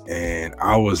 And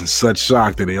I was in such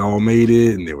shock that they all made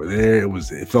it and they were there.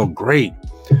 It felt great.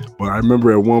 But I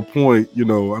remember at one point, you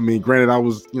know, I mean, granted, I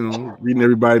was, you know, reading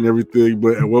everybody and everything,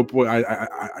 but at one point I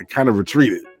kind of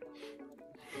retreated.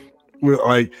 With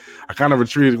one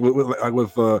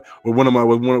of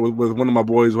my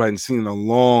boys who I hadn't seen in a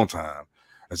long time.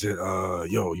 I said, yo,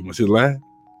 you want to see the lad?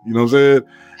 You know what I'm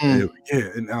saying? Yeah.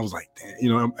 And I was like, damn, you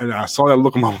know, and I saw that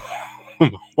look on my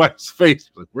wife's face.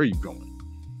 Like, where are you going?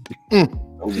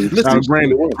 Listen,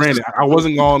 Brandon, I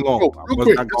wasn't going long. I was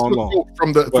not going long.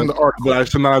 From the article. But I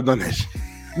should not have done that.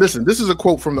 Listen, this is a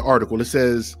quote from the article. It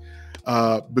says,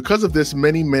 because of this,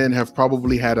 many men have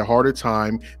probably had a harder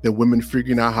time than women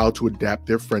figuring out how to adapt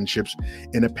their friendships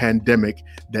in a pandemic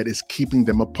that is keeping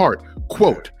them apart.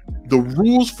 Quote, the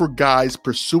rules for guys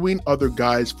pursuing other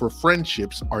guys for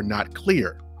friendships are not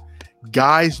clear.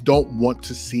 Guys don't want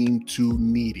to seem too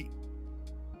needy.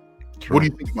 True. What do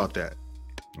you think about that?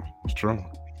 It's true.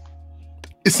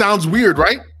 It sounds weird,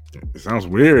 right? It sounds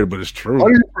weird, but it's true. How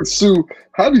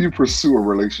do you pursue a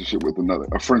relationship with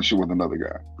a friendship with another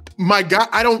guy? My God,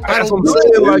 I don't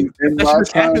say like in my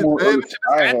time on Earth,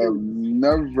 I have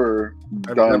never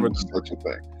done such a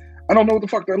thing. I don't know what the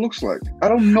fuck that looks like. I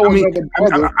don't know I mean,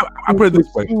 another brother I put it this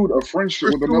way. pursued a friendship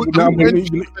with Pursued another a brother.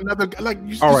 friendship with another guy. Like,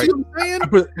 you see All right. what I'm saying? I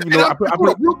put, Hold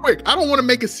up, real quick. I don't want to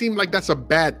make it seem like that's a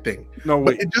bad thing. no,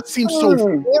 But wait. it just seems so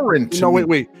foreign to No, me.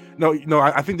 wait. No,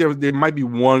 I think there might be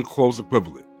one close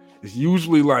equivalent. It's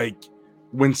usually like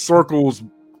when circles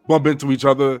bump into each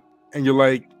other, and you're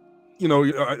like,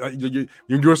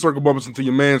 your circle bumps into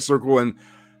your man's circle, and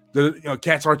the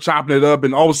cats are chopping it up,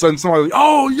 and all of a sudden somebody's like,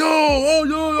 oh yo,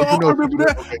 I remember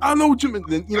that. Okay. I know what you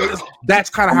mean. That's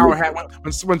kind of how it happened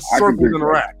when circles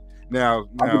interact. Now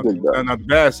the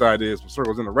bad side is when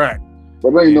circles interact.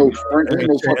 But ain't no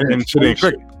and shit ain't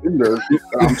cricket. Tinder.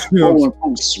 I'm scrolling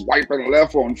through, swiping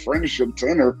left on friendship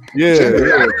Tinder.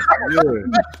 Yeah.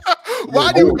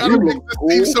 Why do you gotta make this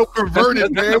seem so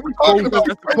perverted, man? We're talking about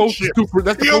friendship.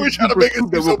 That's the You always try to make it seem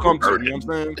that so will come to. perverted. You know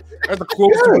what I'm saying? That's the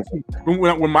closest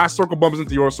when my circle bumps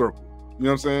into your circle. You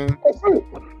know what I'm saying? That's it.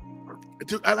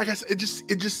 Dude, like I said, it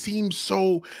just seems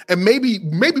so, and maybe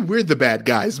we're the bad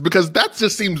guys because that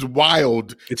just seems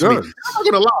wild It to me. does. I'm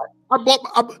not gonna lie.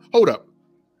 Hold up.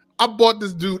 I bought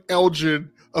this dude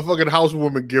Elgin a fucking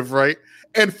housewarming gift, right?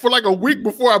 And for like a week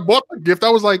before I bought the gift, I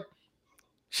was like,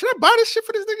 should I buy this shit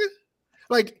for this nigga?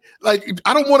 Like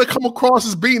I don't want to come across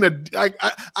as being I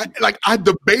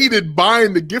debated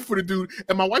buying the gift for the dude,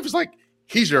 and my wife was like,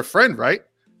 he's your friend, right?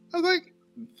 I was like,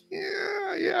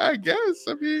 yeah, I guess.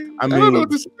 I mean, I don't know what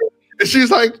this is. And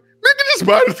she's like, nigga, just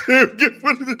buy the damn gift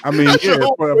for the I mean,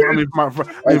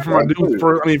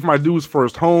 for my dude's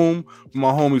first home, for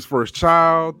my homie's first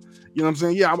child. You know what I'm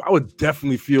saying? Yeah, I would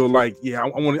definitely feel like, I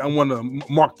want to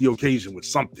mark the occasion with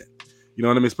something. You know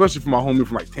what I mean? Especially for my homie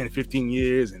from like 10, 15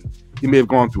 years, and he may have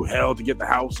gone through hell to get the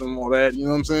house and all that. You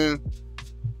know what I'm saying?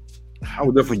 I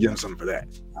would definitely get him something for that.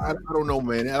 I don't know,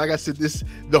 man. And like I said,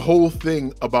 the whole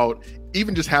thing about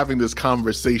even just having this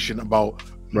conversation about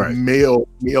male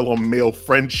on male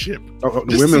friendship.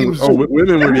 Women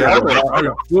would be having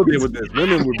a field day with this.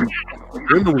 Women would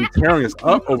be tearing us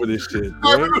up over this shit.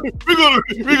 We're gonna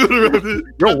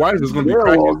Your wife is gonna be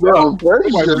cracking up. Your wife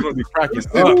is gonna be cracking up.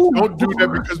 don't do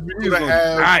that because we're gonna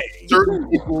have certain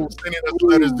people sending us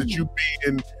letters that you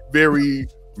being very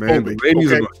the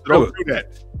ladies are gonna don't do that.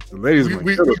 The ladies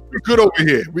we good over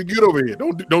here. We good over here.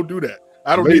 Don't do that.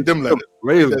 I don't need them letters.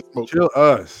 Ladies, kill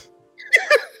us.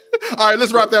 All right,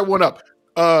 let's wrap that one up.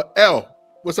 L,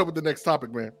 what's up with the next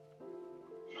topic, man?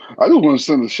 I just want to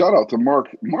send a shout out to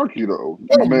Marky though.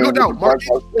 Oh, no doubt, Marky.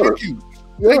 Thank you.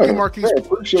 Thank you, Marquise. Yeah,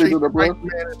 appreciate it, bro.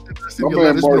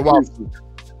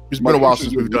 It's been a while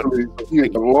since we've done it. He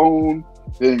ain't alone.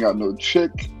 He ain't got no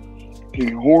chick. He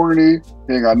ain't horny.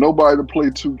 He ain't got nobody to play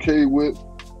 2K with.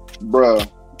 Bruh,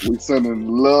 we sending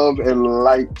love and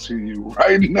light to you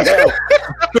right now.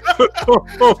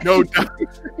 No doubt.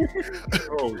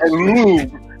 And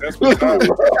lube. That's what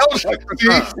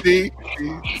See?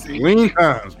 lean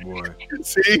times, boy.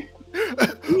 See?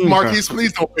 Marquise,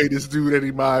 please don't pay this dude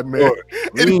any mind, man.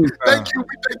 And thank you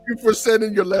for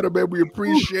sending your letter, man. We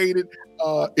appreciate it.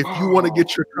 If you want to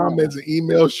get your comments and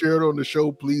emails shared on the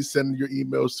show, please send your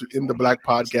emails to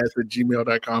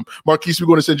intheblackpodcast@gmail.com. Marquise, we're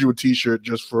going to send you a t-shirt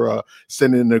just for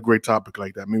sending in a great topic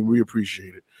like that. I mean, we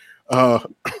appreciate it.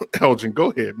 Elgin,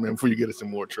 go ahead, man, before you get us in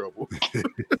more trouble.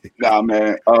 Nah,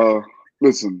 man.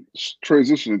 Listen,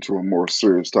 transition into a more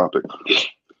serious topic.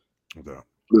 Okay.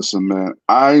 Listen, man,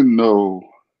 I know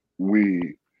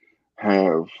we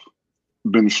have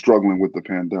been struggling with the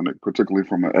pandemic, particularly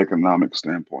from an economic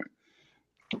standpoint.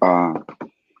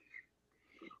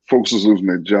 Folks is losing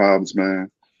their jobs,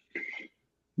 man.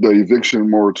 The eviction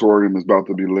moratorium is about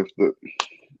to be lifted.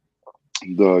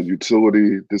 The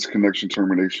utility disconnection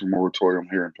termination moratorium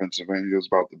here in Pennsylvania is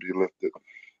about to be lifted.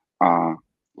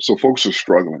 So folks are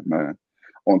struggling, man.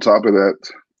 On top of that,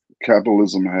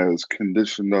 capitalism has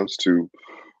conditioned us to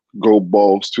go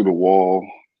balls to the wall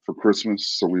for Christmas.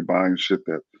 So we buying shit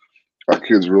that our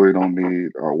kids really don't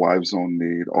need, our wives don't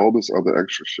need, all this other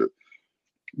extra shit.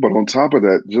 But on top of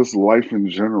that, just life in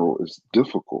general is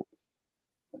difficult.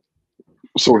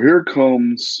 So here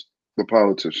comes the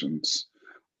politicians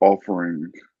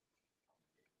offering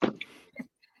a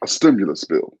stimulus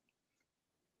bill.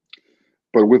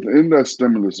 But within that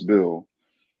stimulus bill,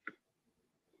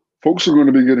 folks are going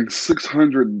to be getting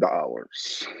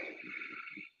 $600.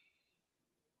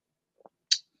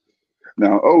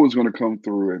 Now, O is going to come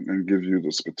through and give you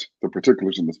the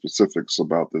particulars and the specifics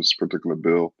about this particular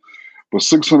bill. But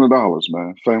 $600,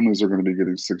 man, families are going to be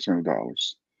getting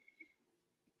 $600.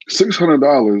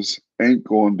 $600 ain't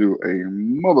going to do a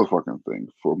motherfucking thing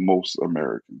for most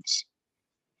Americans.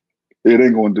 It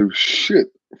ain't going to do shit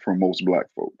for most Black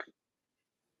folk.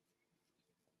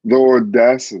 The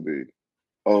audacity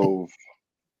of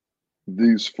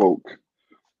these folk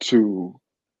to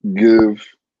give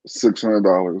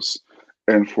 $600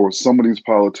 and for some of these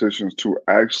politicians to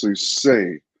actually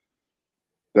say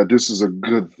that this is a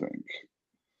good thing.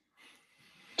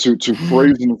 To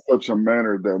phrase it in such a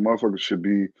manner that motherfuckers should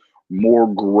be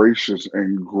more gracious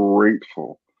and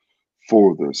grateful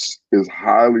for this is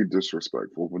highly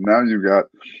disrespectful. But now you got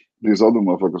these other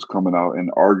motherfuckers coming out and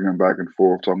arguing back and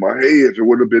forth, talking about, hey, if it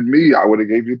would have been me, I would have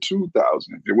gave you $2,000.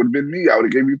 If it would have been me, I would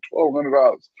have gave you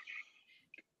 $1,200.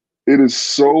 It is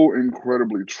so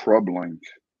incredibly troubling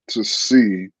to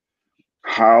see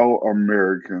how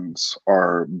Americans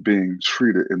are being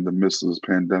treated in the midst of this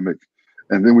pandemic.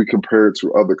 And then we compare it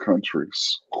to other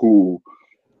countries who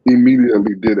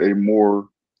immediately did a more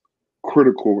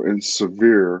critical and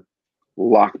severe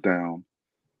lockdown.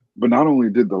 But not only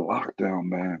did the lockdown,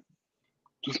 man,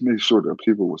 just made sure that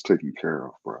people was taken care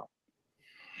of, bro.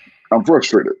 I'm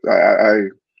frustrated.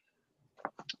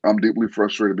 I'm deeply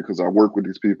frustrated because I work with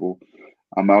these people.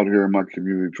 I'm out here in my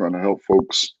community trying to help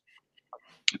folks,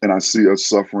 and I see us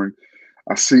suffering.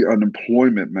 I see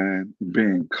unemployment, man,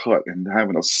 being cut and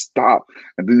having to stop.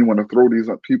 And then you want to throw these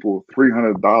people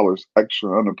 $300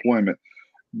 extra unemployment.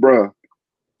 Bruh,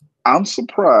 I'm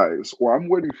surprised, or I'm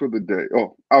waiting for the day.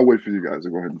 Oh, I'll wait for you guys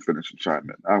to go ahead and finish and chime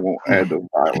in. I won't add the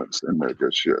violence in there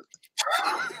just yet.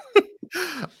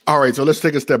 All right, so let's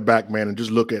take a step back, man, and just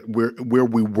look at where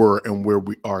we were and where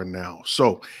we are now.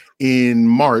 So in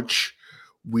March,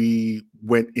 we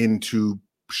went into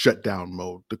shutdown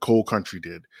mode. The whole country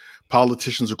did.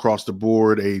 Politicians across the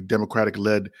board, a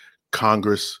Democratic-led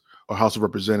Congress or House of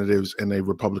Representatives and a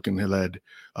Republican-led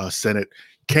Senate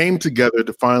came together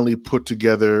to finally put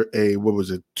together a,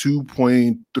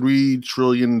 $2.3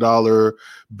 trillion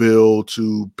bill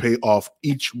to pay off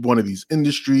each one of these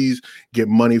industries, get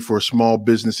money for small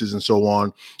businesses and so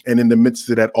on. And in the midst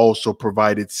of that, also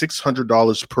provided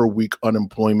 $600 per week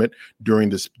unemployment during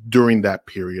that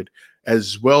period,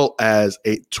 as well as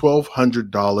a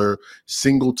 $1,200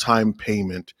 single-time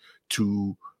payment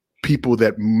to people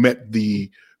that met the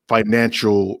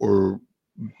financial or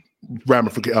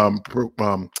ramification, what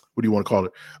do you want to call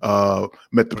it?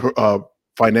 Met the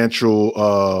financial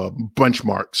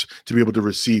benchmarks to be able to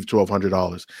receive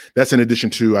 $1,200. That's in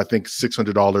addition to, I think,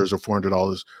 $600 or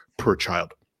 $400 per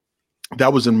child.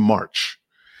 That was in March.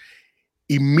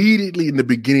 Immediately in the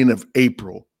beginning of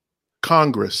April,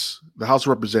 Congress, the House of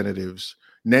Representatives,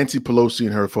 Nancy Pelosi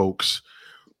and her folks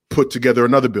put together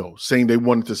another bill saying they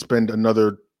wanted to spend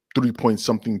another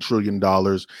 $3-something trillion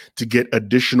to get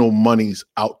additional monies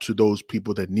out to those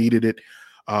people that needed it.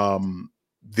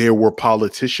 There were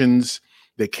politicians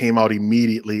that came out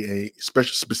immediately,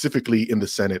 specifically in the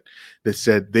Senate, that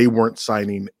said they weren't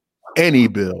signing any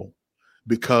bill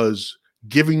because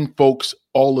giving folks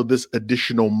all of this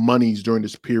additional monies during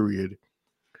this period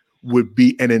would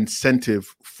be an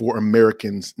incentive for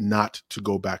Americans not to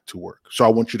go back to work. So I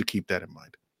want you to keep that in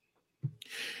mind.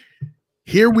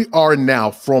 Here we are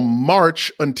now from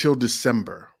March until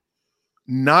December.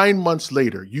 9 months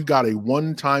later, you got a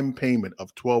one-time payment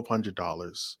of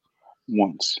 $1,200.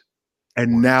 Once.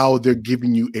 And now they're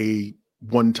giving you a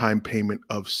one-time payment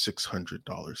of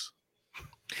 $600.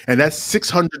 And that's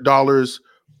 $600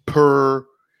 per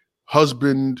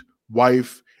husband,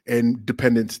 wife, and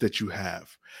dependents that you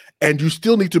have. And you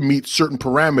still need to meet certain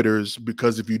parameters,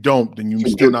 because if you don't, then you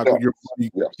still not your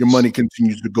money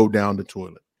continues to go down the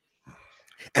toilet.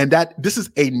 And this is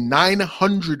a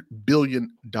 $900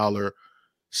 billion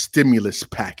stimulus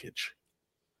package.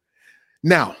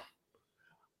 Now,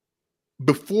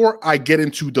 before I get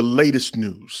into the latest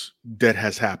news that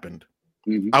has happened,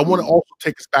 I want to also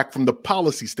take us back from the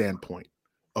policy standpoint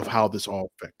of how this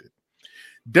all affected.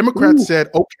 Democrats said,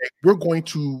 okay,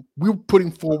 we're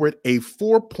putting forward a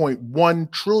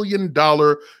 $4.1 trillion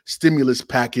stimulus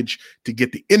package to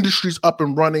get the industries up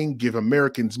and running, give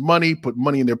Americans money, put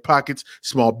money in their pockets,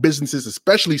 small businesses,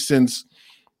 especially since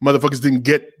motherfuckers didn't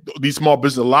get these small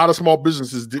businesses. A lot of small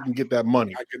businesses didn't get that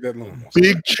money. I get that loan.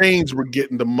 Big chains were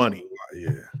getting the money.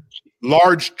 Yeah.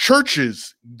 Large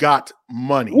churches got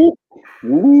money. But a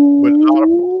lot of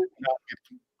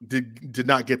people did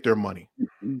not get their money,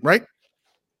 right?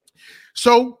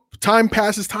 So time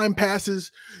passes.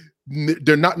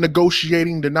 They're not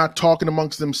negotiating. They're not talking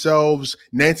amongst themselves.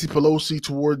 Nancy Pelosi,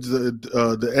 towards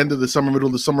the end of the summer, middle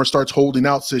of the summer, starts holding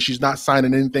out, says she's not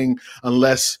signing anything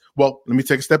unless, well, let me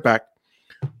take a step back.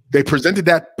 They presented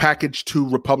that package to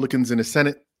Republicans in the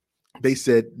Senate. They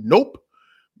said, nope,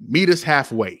 meet us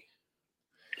halfway.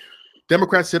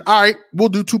 Democrats said, all right, we'll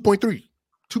do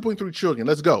 2.3 trillion.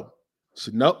 Let's go.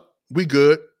 So nope, we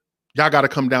good. Y'all got to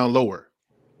come down lower.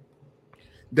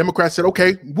 Democrats said,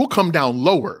 okay, we'll come down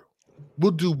lower.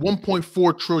 We'll do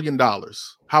 $1.4 trillion.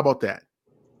 How about that?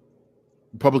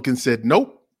 Republicans said,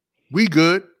 nope, we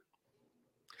good.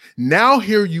 Now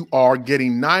here you are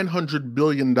getting $900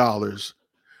 billion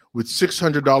with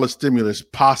 $600 stimulus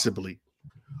possibly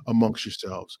amongst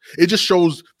yourselves. It just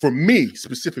shows, for me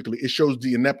specifically, it shows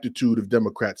the ineptitude of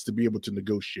Democrats to be able to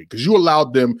negotiate, because you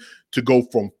allowed them to go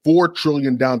from $4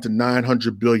 trillion down to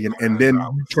 $900 billion, and then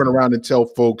you turn around and tell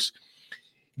folks,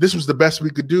 this was the best we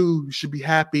could do. You should be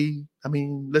happy. I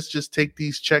mean, let's just take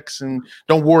these checks and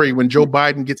don't worry. When Joe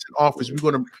Biden gets in office,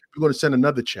 we're going to send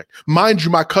another check. Mind you,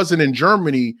 my cousin in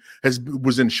Germany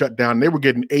was in shutdown. They were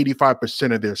getting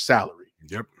 85% of their salary.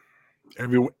 Yep.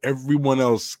 Everyone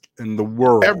else in the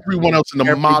world,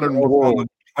 modern world, on the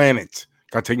planet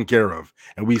got taken care of,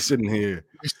 and we sitting here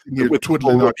with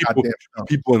twiddling our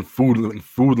people in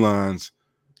food lines.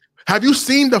 Have you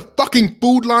seen the fucking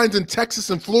food lines in Texas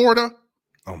and Florida?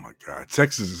 Oh my God,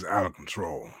 Texas is out of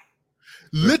control.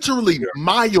 Literally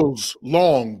miles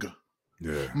long.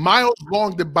 Yeah. Miles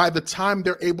long that by the time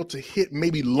they're able to hit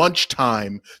maybe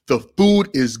lunchtime, the food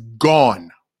is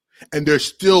gone. And there's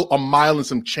still a mile and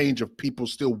some change of people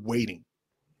still waiting.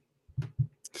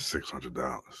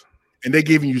 $600. And they're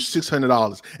giving you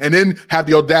 $600. And then have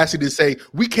the audacity to say,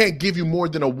 we can't give you more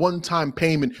than a one-time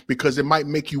payment because it might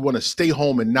make you want to stay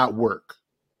home and not work.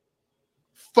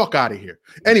 Fuck out of here.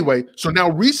 Anyway, so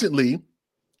now recently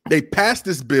they passed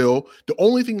this bill. The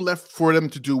only thing left for them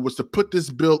to do was to put this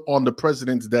bill on the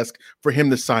president's desk for him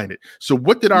to sign it. So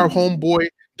what did our homeboy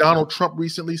Donald Trump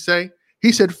recently say?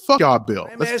 He said, fuck y'all bill.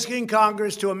 I'm asking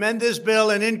Congress to amend this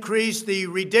bill and increase the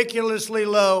ridiculously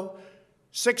low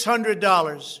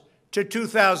 $600 to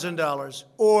 $2,000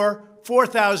 or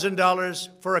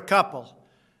 $4,000 for a couple.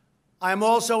 I'm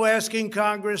also asking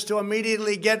Congress to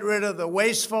immediately get rid of the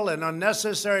wasteful and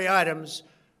unnecessary items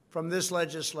from this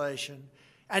legislation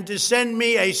and to send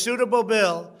me a suitable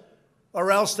bill,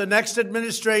 or else the next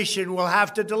administration will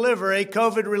have to deliver a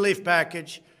COVID relief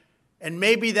package, and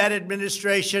maybe that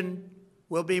administration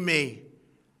will be me,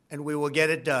 and we will get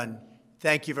it done.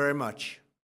 Thank you very much.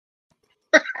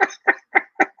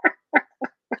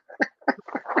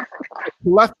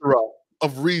 Plethora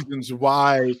of reasons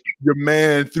why your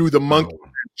man threw the monkey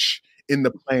wrench in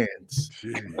the plans.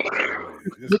 Jeez,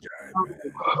 this guy, man.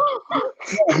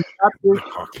 The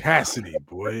caucasity,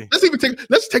 boy.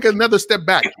 Let's take another step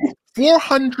back.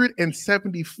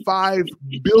 $475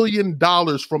 billion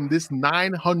from this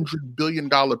 $900 billion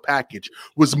package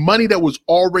was money that was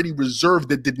already reserved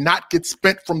that did not get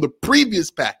spent from the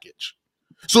previous package.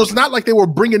 So it's not like they were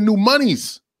bringing new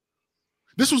monies.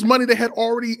 This was money they had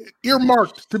already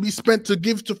earmarked to be spent to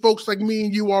give to folks like me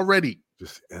and you already.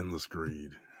 Just endless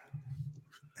greed.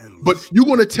 But you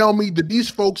want to tell me that these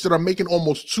folks that are making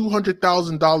almost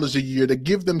 $200,000 a year, that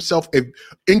give themselves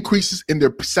increases in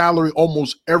their salary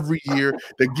almost every year,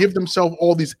 that give themselves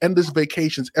all these endless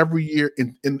vacations every year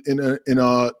in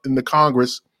the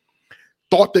Congress,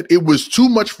 thought that it was too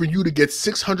much for you to get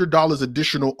 $600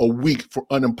 additional a week for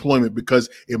unemployment because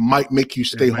it might make you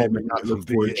stay home and not look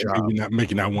for a job,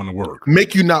 make you not want to work,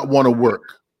 make you not want to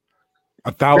work.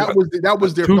 That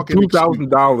was their fucking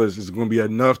 $2,000 is going to be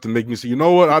enough to make me say, you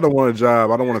know what? I don't want a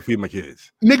job. I don't want to feed my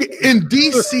kids. Nigga, in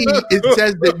DC, it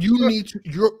says that you need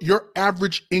your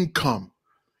average income.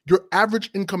 Your average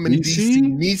income in DC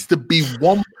needs to be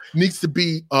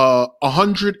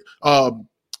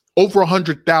over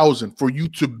 100,000 for you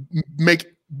to make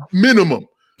minimum.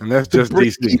 And that's just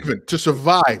DC even to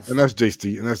survive. And that's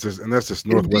DC. And that's just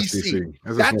Northwest DC.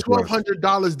 That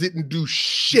 $1,200 didn't do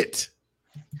shit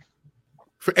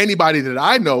for anybody that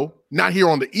I know, not here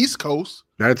on the East Coast.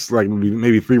 That's like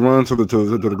maybe 3 runs to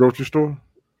the grocery store.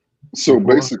 So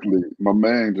basically, my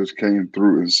man just came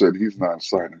through and said he's not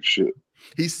signing shit.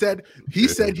 He said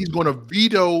he's going to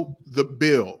veto the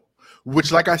bill,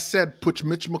 which, like I said, puts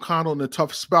Mitch McConnell in a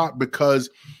tough spot because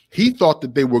he thought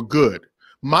that they were good.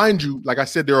 Mind you, like I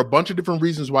said, there are a bunch of different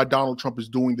reasons why Donald Trump is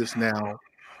doing this now.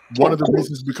 One of the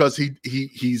reasons because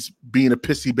he's being a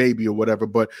pissy baby or whatever.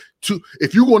 But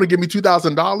if you want to give me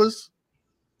 $2,000,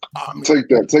 take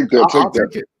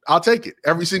that. I'll take it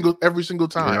every single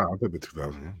time. Yeah, I'll take the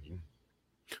 $2,000.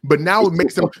 But now it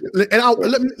makes them. And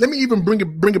let me even bring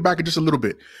it back just a little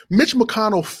bit. Mitch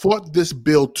McConnell fought this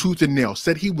bill tooth and nail.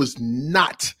 Said he was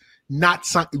not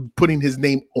putting his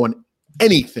name on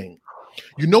anything.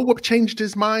 You know what changed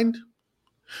his mind?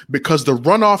 Because the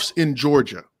runoffs in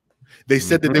Georgia. They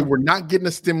said that they were not getting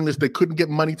a stimulus. They couldn't get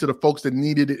money to the folks that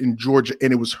needed it in Georgia,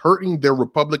 and it was hurting their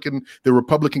Republican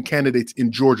candidates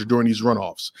in Georgia during these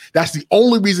runoffs. That's the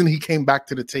only reason he came back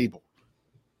to the table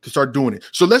to start doing it.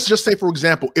 So let's just say, for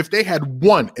example, if they had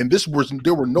won and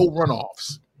there were no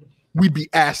runoffs, we'd be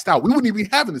asked out. We wouldn't even be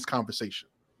having this conversation.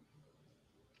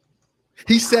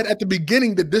 He said at the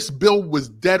beginning that this bill was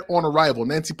dead on arrival.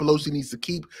 Nancy Pelosi needs to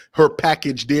keep her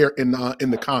package there in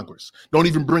the Congress. Don't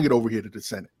even bring it over here to the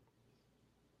Senate.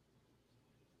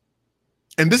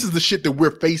 And this is the shit that we're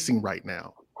facing right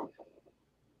now.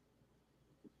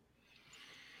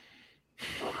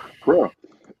 Bruh.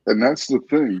 And that's the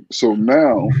thing. So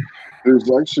now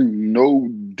there's actually no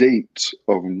date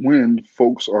of when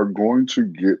folks are going to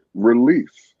get relief,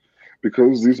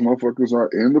 because these motherfuckers are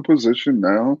in the position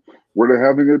now where they're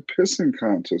having a pissing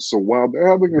contest. So while they're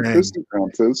having a pissing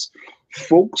contest,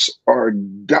 folks are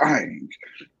dying.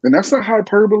 And that's not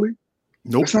hyperbole.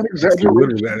 Nope. That's not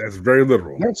exaggeration. That's very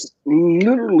literal. That's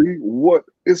literally what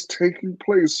is taking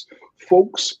place.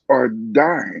 Folks are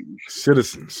dying.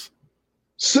 Citizens,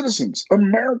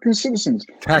 American citizens,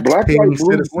 black, tax-paying white,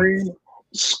 blue, citizens. green,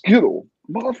 Skittle.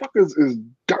 Motherfuckers is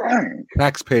dying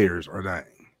Taxpayers are dying.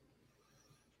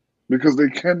 because they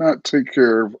cannot take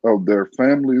care of their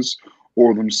families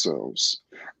or themselves.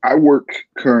 I work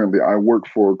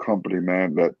for a company,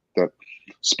 man, that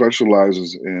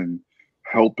specializes in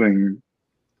helping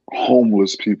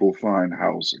homeless people find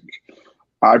housing.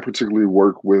 I particularly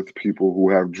work with people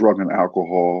who have drug and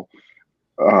alcohol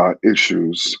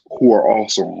issues who are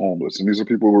also homeless. And these are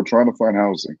people who are trying to find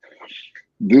housing.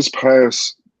 This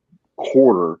past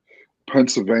quarter,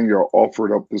 Pennsylvania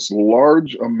offered up this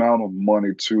large amount of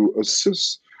money to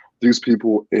assist these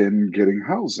people in getting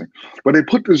housing. But they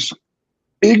put this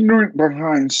ignorant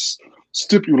behind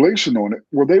stipulation on it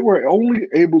where they were only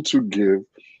able to give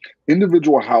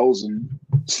individual housing,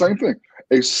 same thing,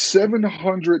 a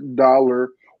 $700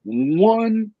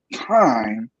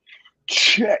 one-time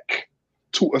check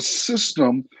to assist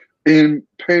them in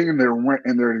paying their rent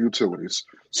and their utilities.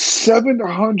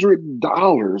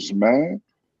 $700, man.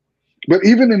 But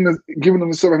even in giving them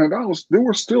the $700, there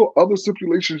were still other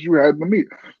stipulations you had to meet.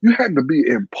 You had to be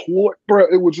employed, bro.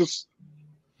 It was just,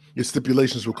 Your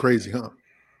stipulations were crazy, huh?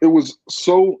 it was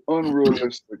so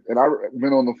unrealistic. And I've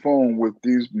been on the phone with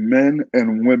these men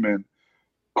and women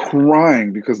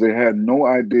crying because they had no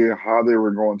idea how they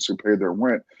were going to pay their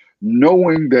rent,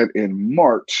 knowing that in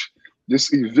March,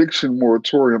 this eviction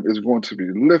moratorium is going to be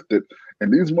lifted.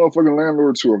 And these motherfucking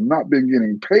landlords who have not been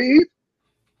getting paid,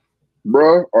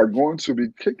 bruh, are going to be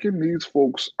kicking these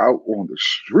folks out on the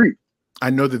street. I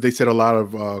know that they said a lot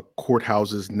of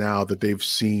courthouses now that they've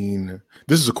seen,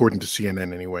 this is according to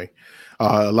CNN anyway,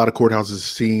 a lot of courthouses have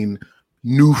seen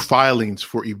new filings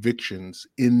for evictions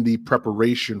in the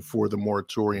preparation for the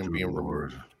moratorium being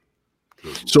removed.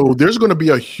 So there's going to be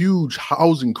a huge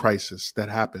housing crisis that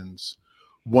happens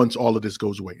once all of this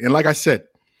goes away. And like I said,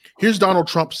 here's Donald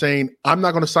Trump saying, I'm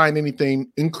not going to sign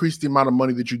anything, increase the amount of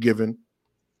money that you're given.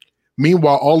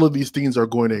 Meanwhile, all of these things are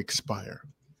going to expire.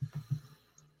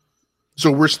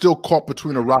 So we're still caught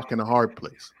between a rock and a hard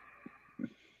place.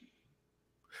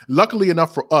 Luckily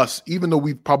enough for us, even though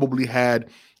we've probably had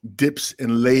dips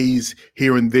and lays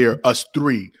here and there, us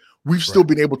three, we've still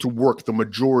been able to work the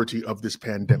majority of this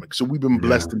pandemic. So we've been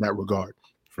blessed in that regard.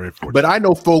 Very fortunate. But I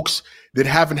know folks that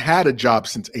haven't had a job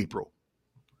since April.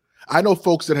 I know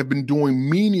folks that have been doing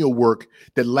menial work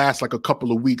that lasts like a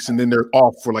couple of weeks and then they're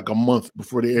off for like a month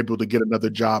before they're able to get another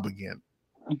job again.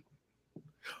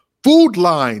 Food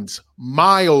lines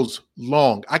miles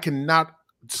long. I cannot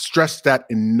stress that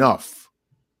enough.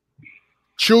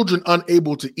 Children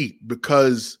unable to eat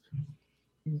because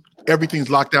everything's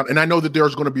locked down. And I know that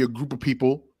there's going to be a group of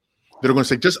people that are going to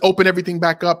say, just open everything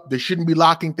back up. They shouldn't be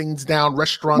locking things down.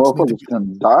 Restaurants Motherfuckers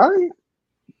can die?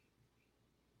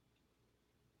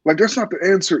 Like, that's not the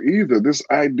answer either. This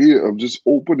idea of just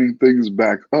opening things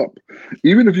back up.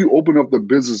 Even if you open up the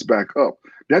business back up,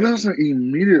 that doesn't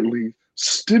immediately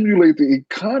stimulate the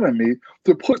economy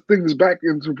to put things back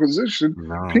into position.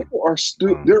 No. People are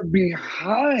still, they're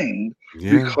behind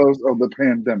because of the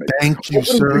pandemic. Thank you,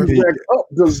 Opening sir. things back up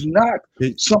does not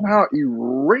somehow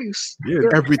erase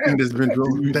their Everything that's been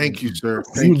done. Thank you, sir.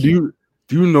 Thank you.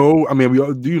 Do you know? I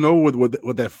mean, do you know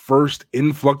what that first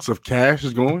influx of cash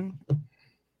is going?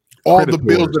 All the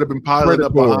bills that have been piled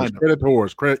up behind them.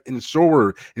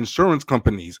 Creditors, insurance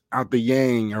companies out the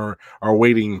yang are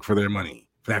waiting for their money,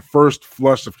 for that first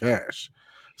flush of cash.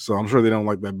 So I'm sure they don't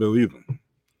like that bill either.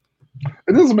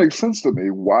 It doesn't make sense to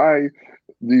me why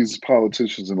these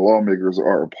politicians and lawmakers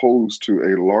are opposed to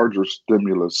a larger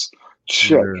stimulus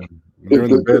check. Yeah. If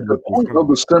the point of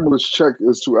the stimulus check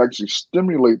is to actually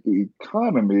stimulate the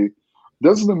economy,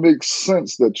 doesn't it make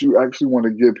sense that you actually want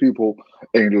to give people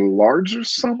a larger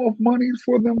sum of money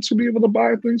for them to be able to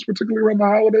buy things, particularly around the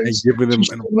holidays, and giving them to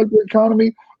stimulate the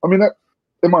economy? I mean,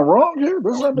 am I wrong here?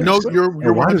 Does that make sense? You're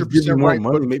 100% more right.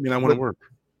 money make me not want to work.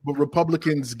 but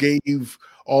Republicans gave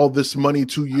all this money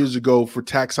 2 years ago for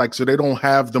tax hikes, so they don't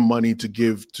have the money to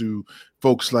give to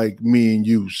folks like me and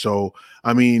you. So,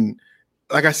 I mean,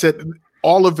 like I said,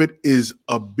 all of it is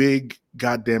a big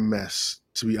goddamn mess,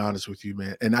 to be honest with you,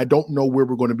 man. And I don't know where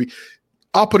we're going to be.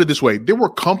 I'll put it this way. There were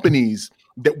companies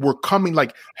that were coming,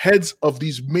 like heads of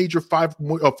these major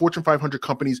Fortune 500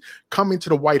 companies coming to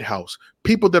the White House,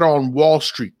 people that are on Wall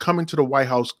Street coming to the White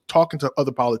House, talking to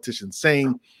other politicians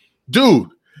saying, dude,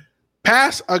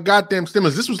 pass a goddamn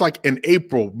stimulus. This was like in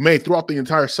April, May, throughout the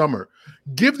entire summer.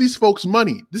 Give these folks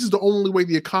money. This is the only way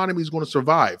the economy is going to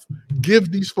survive.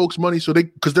 Give these folks money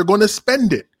because they're going to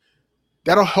spend it.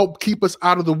 That'll help keep us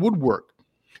out of the woodwork.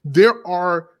 There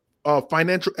are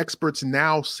financial experts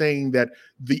now saying that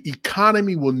the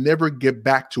economy will never get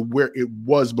back to where it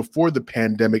was before the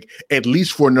pandemic, at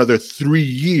least for another 3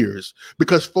 years,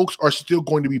 because folks are still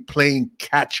going to be playing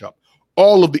catch up.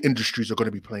 All of the industries are going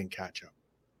to be playing catch up.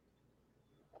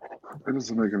 It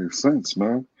doesn't make any sense,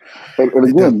 man. And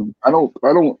again, I don't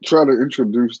try to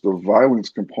introduce the violence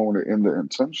component in there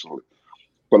intentionally,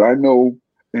 but I know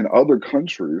in other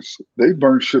countries they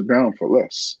burn shit down for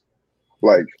less.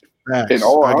 Like, in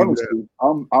all honesty,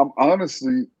 I'm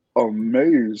honestly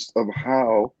amazed of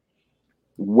how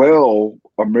well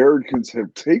Americans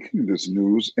have taken this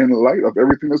news in light of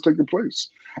everything that's taking place.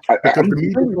 Because the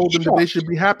media told them that they should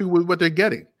be happy with what they're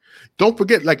getting. Don't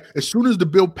forget, like, as soon as the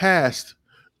bill passed,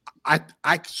 I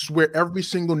swear every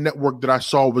single network that I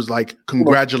saw was like,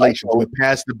 congratulations, we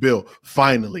passed the bill,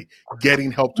 finally, getting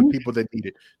help to people that need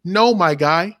it. No, my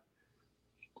guy.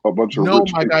 A bunch of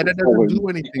my guy, that doesn't do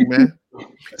anything, man.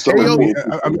 So,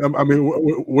 I mean,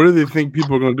 what do they think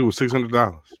people are going to do with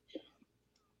 $600?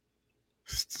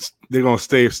 They're going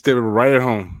to stay right at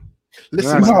home.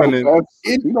 Listen, you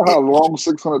know how long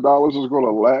 $600 is going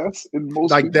to last in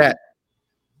most like that.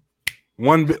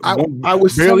 I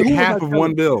was barely half of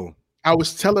one bill. I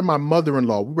was telling my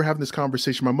mother-in-law, we were having this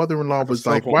conversation. My mother-in-law was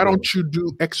like, why don't you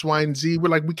do X, Y, and Z? We're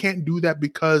like, we can't do that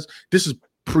because this is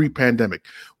pre-pandemic.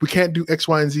 We can't do X,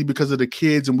 Y, and Z because of the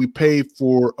kids, and we pay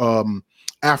for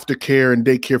aftercare and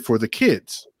daycare for the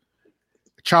kids.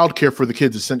 Childcare for the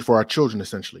kids is sent for our children,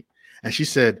 essentially. And she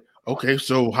said, okay,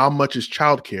 so how much is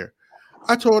childcare?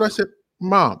 I said,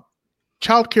 Mom,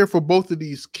 childcare for both of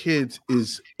these kids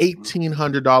is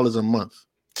 $1,800 a month.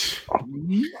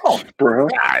 Oh, bro.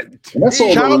 That's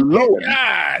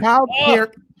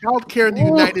childcare in the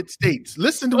United States.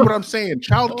 Listen to what I'm saying.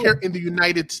 Childcare in the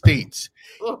United States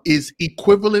is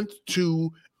equivalent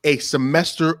to a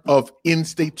semester of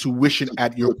in-state tuition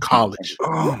at your college.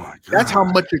 Oh my God. That's how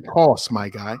much it costs, my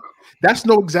guy. That's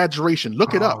no exaggeration.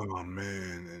 Look it up. Oh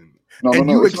man.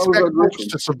 You expect folks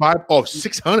to survive off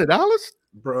 $600?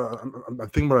 Bro, I'm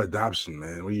thinking about adoption,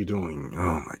 man. What are you doing?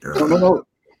 Oh my God. No.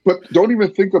 But don't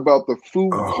even think about the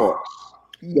food costs.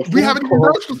 We haven't even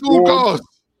touched the food costs.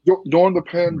 During the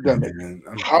pandemic,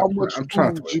 how much food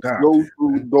did you go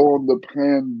through during the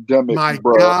pandemic, my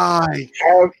bro? Guy.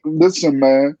 Listen,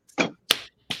 man.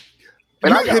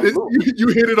 You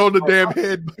hit it on the damn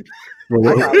head.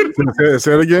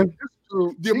 Say it again.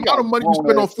 The amount of money you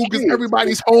spend on food because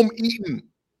everybody's home eating.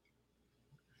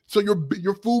 So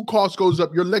your food cost goes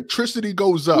up, your electricity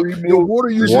goes up, your water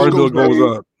usage goes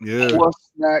up. Yeah. Plus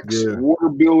snacks, water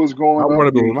bill is going up.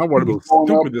 My water bill is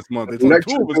stupid this month. It's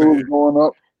electric bill is going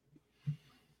up.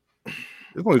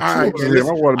 There's only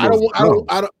two of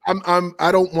us.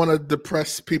 I don't want to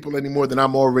depress people any more than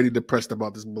I'm already depressed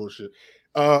about this bullshit.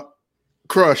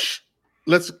 Crush,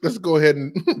 let's go ahead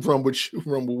and run with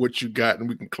what you got, and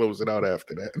we can close it out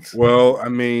after that. Well, I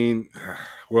mean,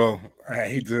 I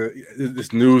hate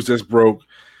this news just broke.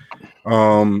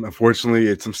 Unfortunately,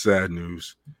 it's some sad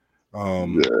news.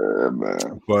 Yeah,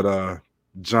 man. But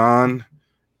John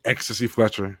Ecstasy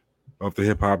Fletcher of the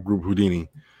hip hop group Houdini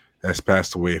has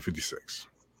passed away at 56.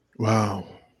 Wow.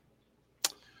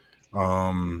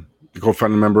 The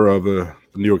co-founding member of the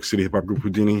New York City hip hop group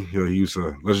Houdini. He was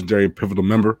a legendary, pivotal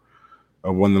member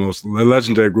of one of the most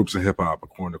legendary groups in hip hop,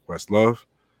 according to Questlove.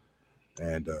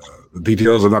 And the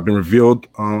details have not been revealed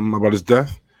about his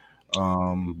death.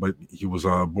 But he was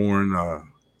born in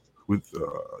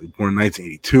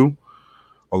 1982,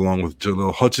 along with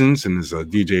Jaleel Hutchins and his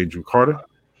DJ Drew Carter.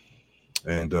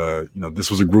 And this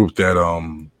was a group that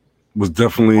was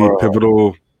definitely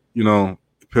pivotal.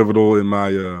 Pivotal in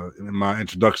my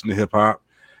introduction to hip hop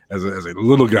as a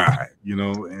little guy.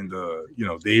 And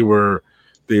they were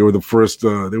the first. They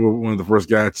were one of the first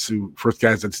guys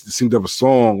that seemed to have a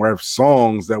song or have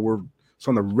songs that were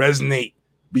something to resonate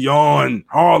beyond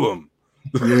Harlem.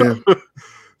 Yeah.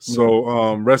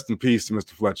 So rest in peace to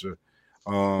Mr. Fletcher.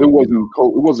 It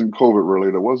wasn't COVID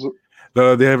related, was it?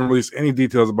 They haven't released any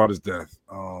details about his death,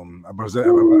 about his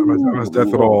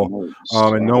death at all,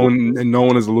 and no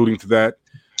one is alluding to that.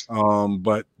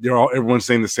 But everyone's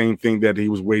saying the same thing, that he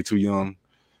was way too young,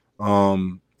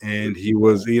 and he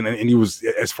was,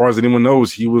 as far as anyone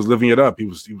knows, he was living it up. He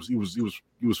was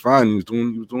fine. He was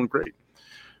doing great.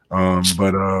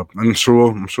 But I'm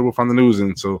sure we'll find the news,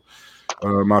 and so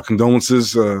my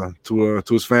condolences to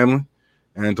his family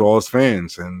and to all his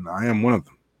fans, and I am one of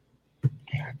them.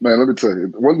 Man, let me tell you,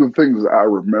 one of the things I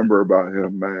remember about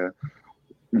him, man,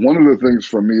 one of the things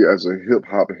for me as a hip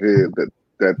hop head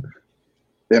that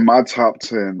in my top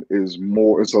 10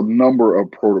 it's a number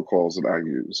of protocols that I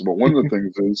use. But one of the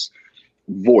things is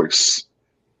voice.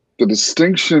 The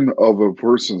distinction of a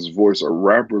person's voice, a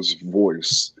rapper's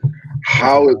voice,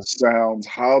 how it sounds,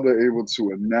 how they're able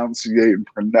to enunciate and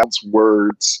pronounce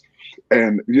words,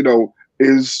 and,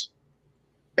 is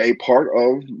a part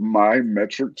of my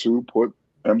metric to put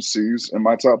MCs in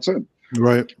my top 10.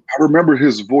 Right. I remember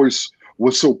his voice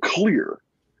was so clear.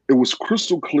 It was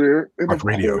crystal clear. And like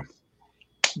radio.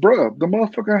 Bruh, the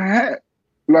motherfucker hat.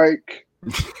 Like,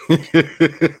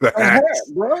 the hat,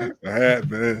 bruh. The hat,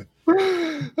 man.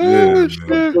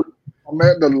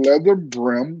 Man, the leather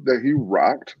brim that he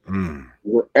rocked,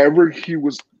 wherever he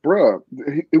was, bruh,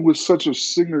 it was such a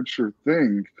signature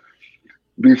thing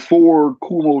before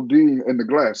Kool D and the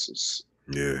glasses.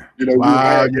 Yeah.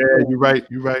 Wow. You're right.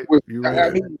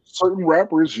 Certain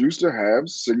rappers used to have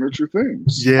signature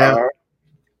things. Yeah.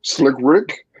 Slick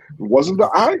Rick wasn't the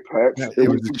eye patch. It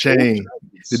was the chain.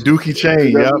 The Dookie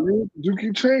chain. Yep.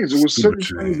 Dookie chains. It was certain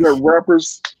things that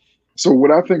rappers. So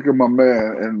when I think of my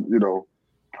man, and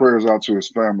prayers out to his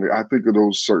family, I think of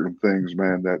those certain things,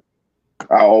 man, that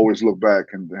I always look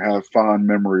back and have fond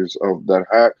memories of that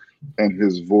hat and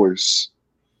his voice.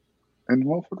 And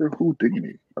motherfucker,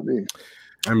 Houdini. I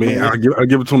mean, I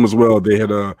give it to him as well. They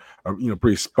had a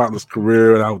pretty spotless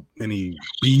career without any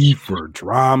beef or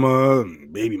drama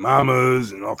and baby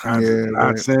mamas and all kinds of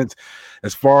nonsense. Right.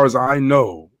 As far as I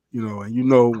know, and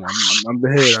I'm the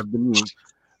head. I've been,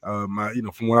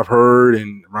 from what I've heard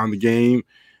and around the game,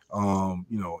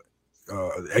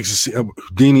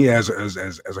 Houdini as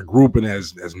a group and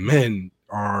as men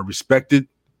are respected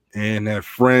and have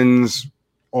friends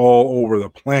all over the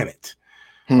planet.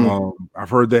 I've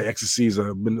heard that Ecstasy has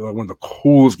been one of the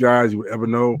coolest guys you would ever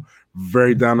know.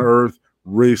 Very down to earth,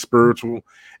 really spiritual,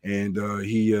 and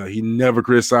he never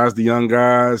criticized the young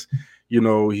guys. These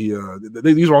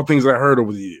are all things I heard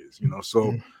over the years.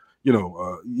 So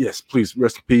yes, please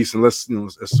rest in peace, and let's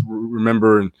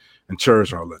remember and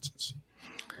cherish our legends.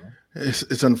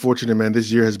 It's unfortunate, man. This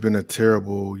year has been a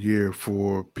terrible year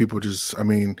for people.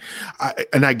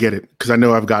 I get it, because I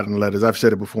know I've gotten letters. I've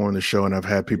said it before on the show, and I've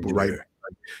had people write.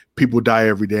 People die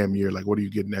every damn year. Like, what are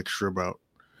you getting extra about?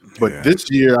 But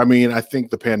this year, I think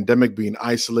the pandemic, being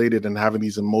isolated and having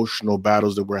these emotional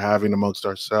battles that we're having amongst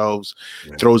ourselves,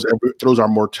 throws our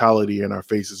mortality in our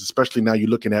faces. Especially now, you're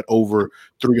looking at over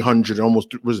 300,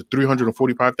 almost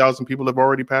 345,000 people have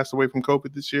already passed away from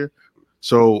COVID this year.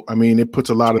 So, it puts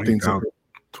a lot of things.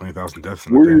 20,000 deaths.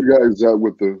 Where are you guys at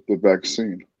with the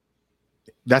vaccine?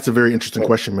 That's a very interesting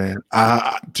question, man.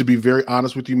 To be very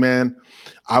honest with you, man,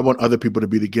 I want other people to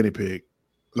be the guinea pig.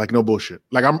 Like, no bullshit.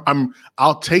 Like,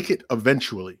 I'll take it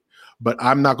eventually, but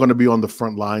I'm not going to be on the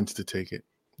front lines to take it.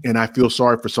 And I feel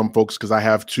sorry for some folks, because I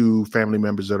have 2 family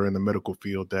members that are in the medical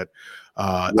field that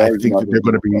I think that they're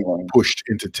going to be pushed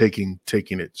into taking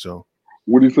it. So,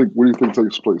 what do you think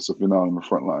takes place if you're not on the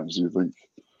front lines? Do you think?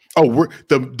 Oh, we're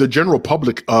the general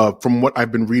public. From what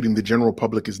I've been reading, the general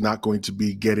public is not going to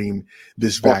be getting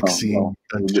this vaccine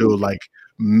until like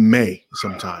May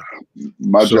sometime.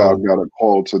 My job got a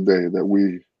call today that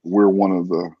we're one of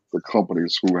the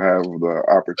companies who have the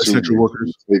opportunity of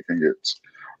taking it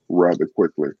rather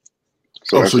quickly.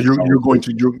 So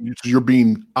you're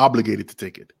being obligated to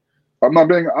take it. I'm not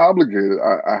being obligated.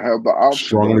 I have the option.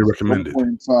 Strongly recommended. At some point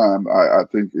in time, I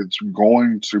think it's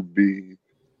going to be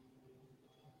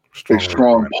a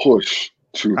strong push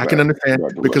to. I can understand,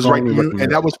 because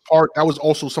and that was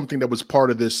also something that was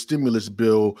part of this stimulus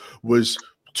bill, was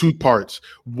 2 parts.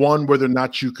 One, whether or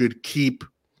not you could keep.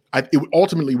 It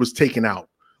ultimately was taken out,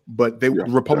 but the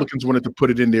Republicans wanted to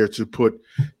put it in there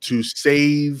to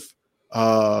save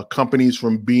companies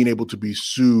from being able to be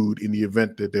sued in the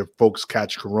event that their folks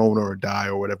catch corona or die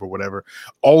or whatever.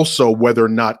 Also, whether or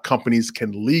not companies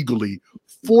can legally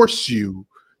force you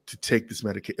to take this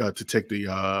to take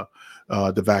the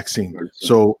vaccine.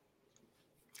 So,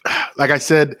 like I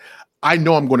said, I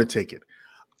know I'm going to take it.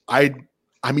 I'm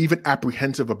even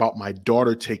apprehensive about my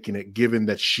daughter taking it, given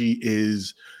that she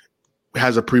is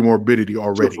has a premorbidity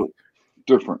already.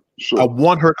 Different. Sure. I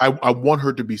want her. I want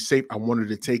her to be safe. I want her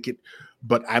to take it,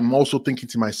 but I'm also thinking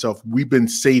to myself, we've been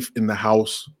safe in the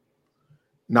house,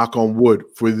 knock on wood,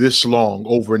 for this long,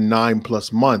 over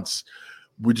 9+ months.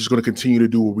 We're just going to continue to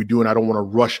do what we do, and I don't want to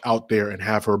rush out there and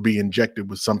have her be injected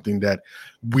with something that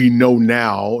we know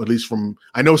now, at least from.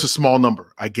 I know it's a small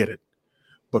number. I get it.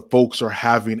 But folks are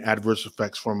having adverse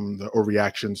effects or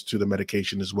reactions to the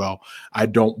medication as well. I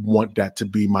don't want that to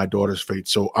be my daughter's fate.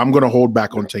 So I'm going to hold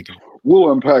back on taking it.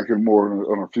 We'll unpack it more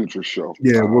on a future show.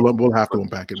 Yeah, we'll have to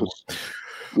unpack it more.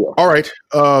 Yeah. All right.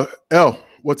 L,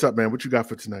 what's up, man? What you got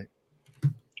for tonight?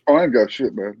 Oh, I ain't got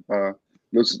shit, man.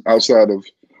 Listen, outside of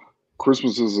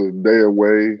Christmas is a day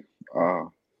away.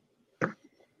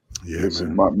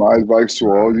 Listen, my advice to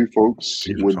all you folks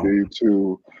would be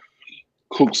to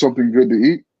cook something good to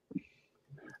eat,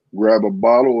 grab a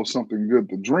bottle of something good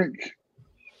to drink,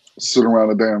 sit around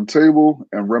a damn table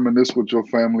and reminisce with your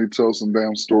family, tell some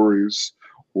damn stories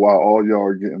while all y'all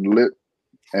are getting lit,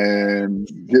 and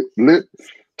get lit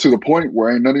to the point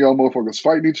where ain't none of y'all motherfuckers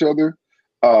fighting each other.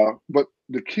 But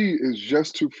the key is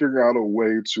just to figure out a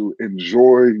way to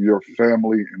enjoy your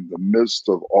family in the midst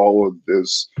of all of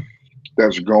this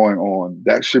that's going on.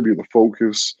 That should be the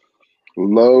focus.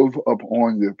 Love up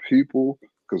on your people,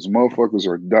 because motherfuckers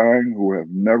are dying who have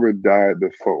never died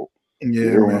before. Yeah,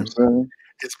 you know what I'm saying?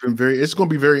 It's going to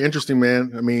be very interesting,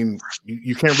 man. I mean,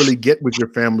 you can't really get with your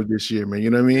family this year, man. You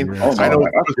know what I mean? Yeah. I know.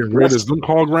 Don't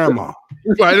call grandma.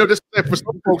 I know this for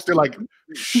some folks, they're like,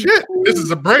 shit, this is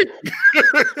a break.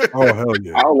 Oh, hell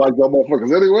yeah. I don't like that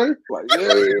motherfuckers anyway. Like, yeah.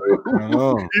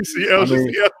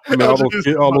 I know.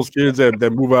 All those kids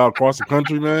that move out across the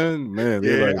country, man.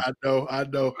 Yeah, like, I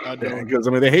know. Because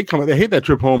they hate that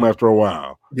trip home after a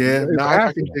while. Yeah,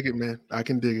 I can dig it, man. I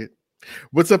can dig it.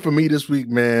 What's up for me this week,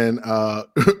 man?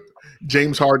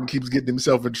 James Harden keeps getting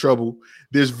himself in trouble.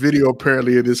 There's video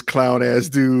apparently of this clown ass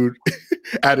dude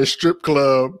at a strip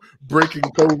club breaking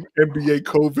NBA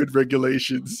COVID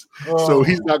regulations. So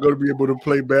he's not going to be able to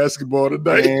play basketball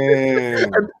tonight.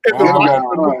 And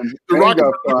the Rockets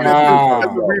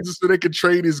are the reason so they can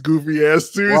trade his goofy ass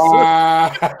too.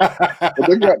 Wow.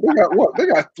 They got what? They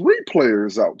got 3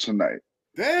 players out tonight.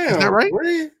 Damn, is that right?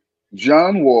 3?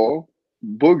 John Wall,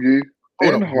 Boogie,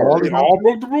 and Harden. They all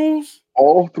broke the rules?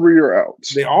 All 3 are out.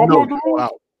 They all broke the rules?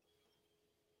 Out.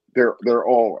 They're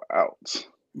all out.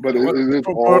 But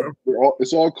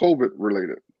it's all COVID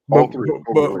related. All 3.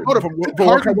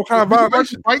 What kind of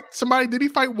violation? Somebody, did he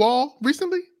fight Wall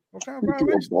recently? What kind of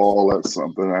violation? He threw a ball at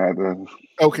something. I had to.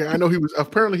 Okay, I know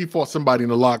he fought somebody in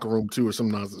the locker room too, or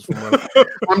some nonsense.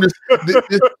 I'm just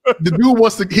the dude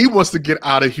wants to get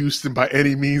out of Houston by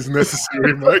any means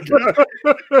necessary. My God.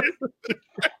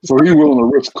 So he willing to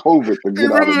risk COVID to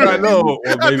get out of there. I know.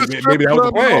 Well, maybe that was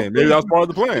the plan. Maybe that was part of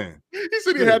the plan. He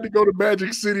said he had to go to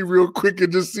Magic City real quick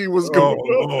and just see what's going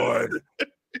on. Lord.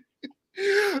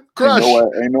 Crush.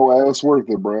 Ain't no ass worth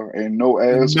it, bro. Ain't no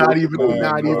ass. Not even a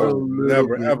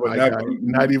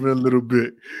little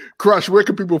bit. Crush. Where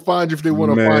can people find you if they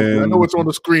want to find you? I know it's on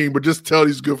the screen, but just tell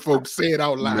these good folks. Say it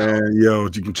out loud. Man,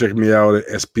 you can check me out at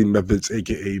SP Methods,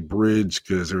 aka Bridge,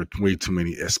 because there are way too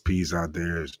many SPs out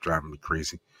there. It's driving me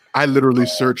crazy. I literally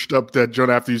searched up that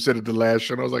joint after you said it the last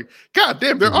show. And I was like, God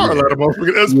damn, there are a lot of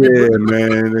motherfucking SP. Yeah,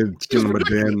 man. It's killing my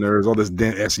damn nerves. All this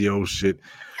damn SEO shit.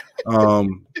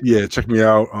 Check me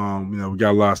out. We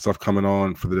got a lot of stuff coming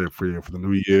on for the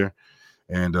new year,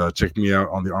 and check me out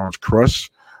on the Orange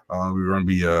Crush. We're going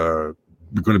to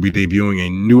be debuting a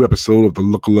new episode of the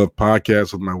Look of Love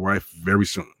podcast with my wife very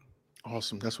soon.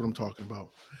 Awesome, that's what I'm talking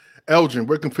about. Elgin,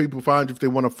 where can people find you if they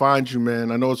want to find you,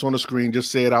 man? I know it's on the screen.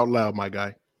 Just say it out loud, my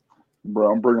guy.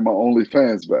 Bro, I'm bringing my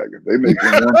OnlyFans back. If they making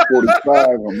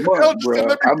 $145 a month,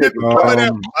 bro, I'm making money.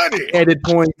 Edit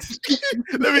points.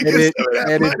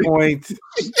 Edit points.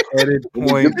 Edit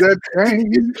points. Get that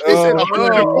change. He said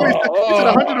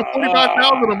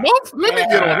 $145,000 a month. Let me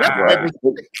get on that.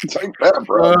 Take that,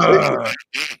 bro.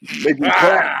 Make me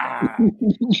clap.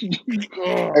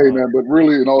 Hey, man, but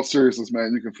really, in all seriousness,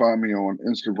 man, you can find me on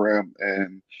Instagram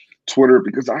and Twitter,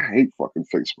 because I hate fucking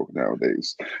Facebook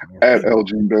nowadays. At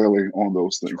Elgin Bailey on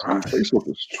those things. Man. Facebook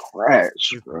is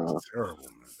trash, bro. Terrible,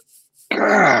 man.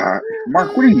 God,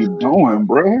 Mark, what are you doing,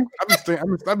 bro? I've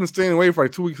been staying away for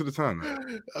like 2 weeks at a time,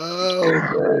 man.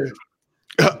 Oh,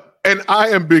 man. And I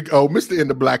am Big O, Mr. In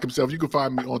the Black himself. You can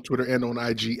find me on Twitter and on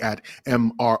IG at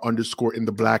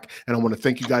MR_InTheBlack. And I want to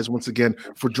thank you guys once again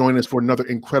for joining us for another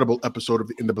incredible episode of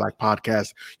the In the Black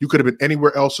podcast. You could have been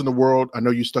anywhere else in the world. I know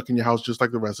you're stuck in your house just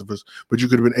like the rest of us, but you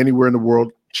could have been anywhere in the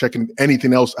world checking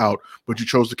anything else out, but you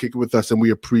chose to kick it with us, and we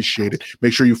appreciate it.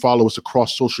 Make sure you follow us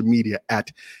across social media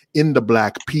at In the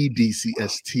Black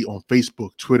PDCST on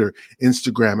Facebook, Twitter,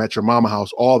 Instagram, at your mama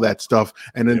house, all that stuff.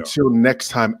 And until next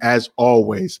time, as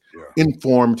always,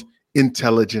 informed,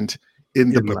 intelligent,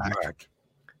 in the black.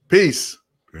 Peace.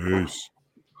 Peace.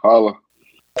 Holla.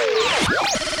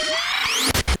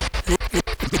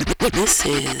 This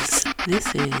is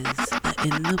the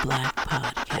In the Black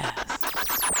podcast.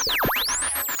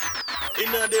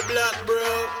 In the black,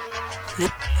 bro.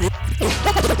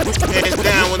 Hands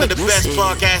down, one of the best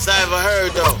podcasts I ever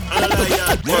heard, though.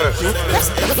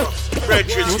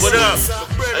 Brethren, what up?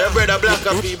 I brother Black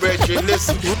up here, brethren.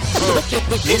 Listen.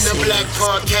 In the Black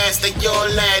podcast, and your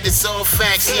lad, it's all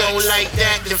facts. He don't like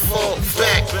that, then fall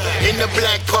back. In the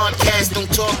Black podcast, don't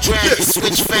talk trash.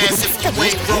 Switch fast if you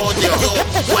ain't raw, then you're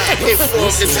whack.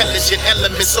 Informed, intelligent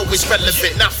elements, always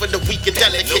relevant. Not for the weak and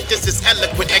delicate. This is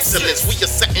eloquent excellence. We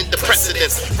are setting the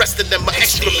precedence. Rest of them are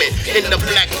excrement. In the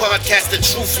Black podcast, the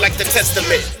truth like the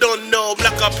testament. Don't know,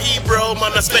 Black up here, bro,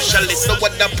 man, a specialist. No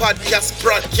other podcast,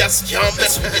 broadcast, can't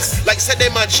mess with this. Like said,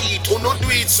 them a cheat, who no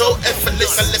do it so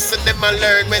effortless. I listen, them I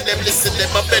learn, when them listen, them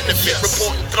I benefit.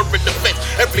 Reporting current events,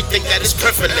 everything that is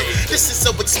prevalent. This is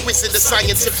so exquisite, a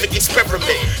scientific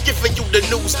experiment. Giving you the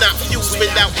news, not views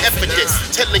without evidence.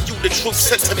 Telling you the truth,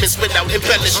 sentiments without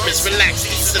embellishments. Relax,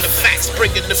 these are the facts,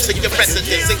 bringing them to your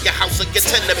residence. In your house or your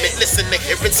tenement, listen to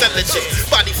hear intelligence.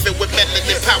 Body filled with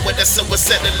melanin power that's so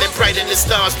unsettling. Bright in the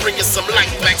stars, bringing some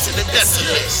light back to the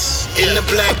desolate. In the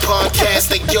Black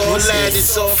podcast, like your lad,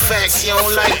 it's all facts. You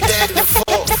don't like that, then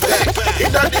fall back.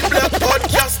 In the Black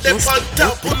podcast, they on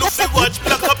top. Who know if you watch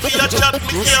Black up here, chat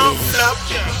me can't flop.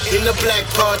 In the Black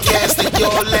podcast, like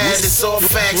your lad, it's all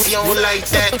facts. You don't like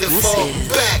that, then fall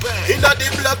back. In the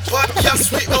Black podcast,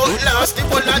 we outlast. The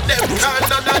one of them can't,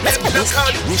 none of them no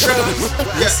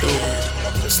contrast.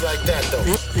 Just like that though.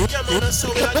 Yeah, man, that's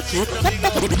so bad.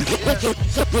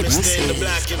 Mr. In the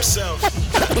Black himself.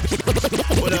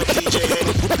 What up, DJ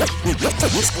Henry?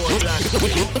 Boy Black.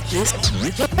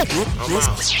 I'm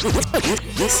out.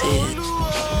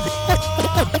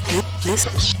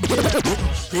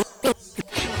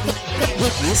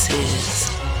 This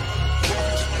is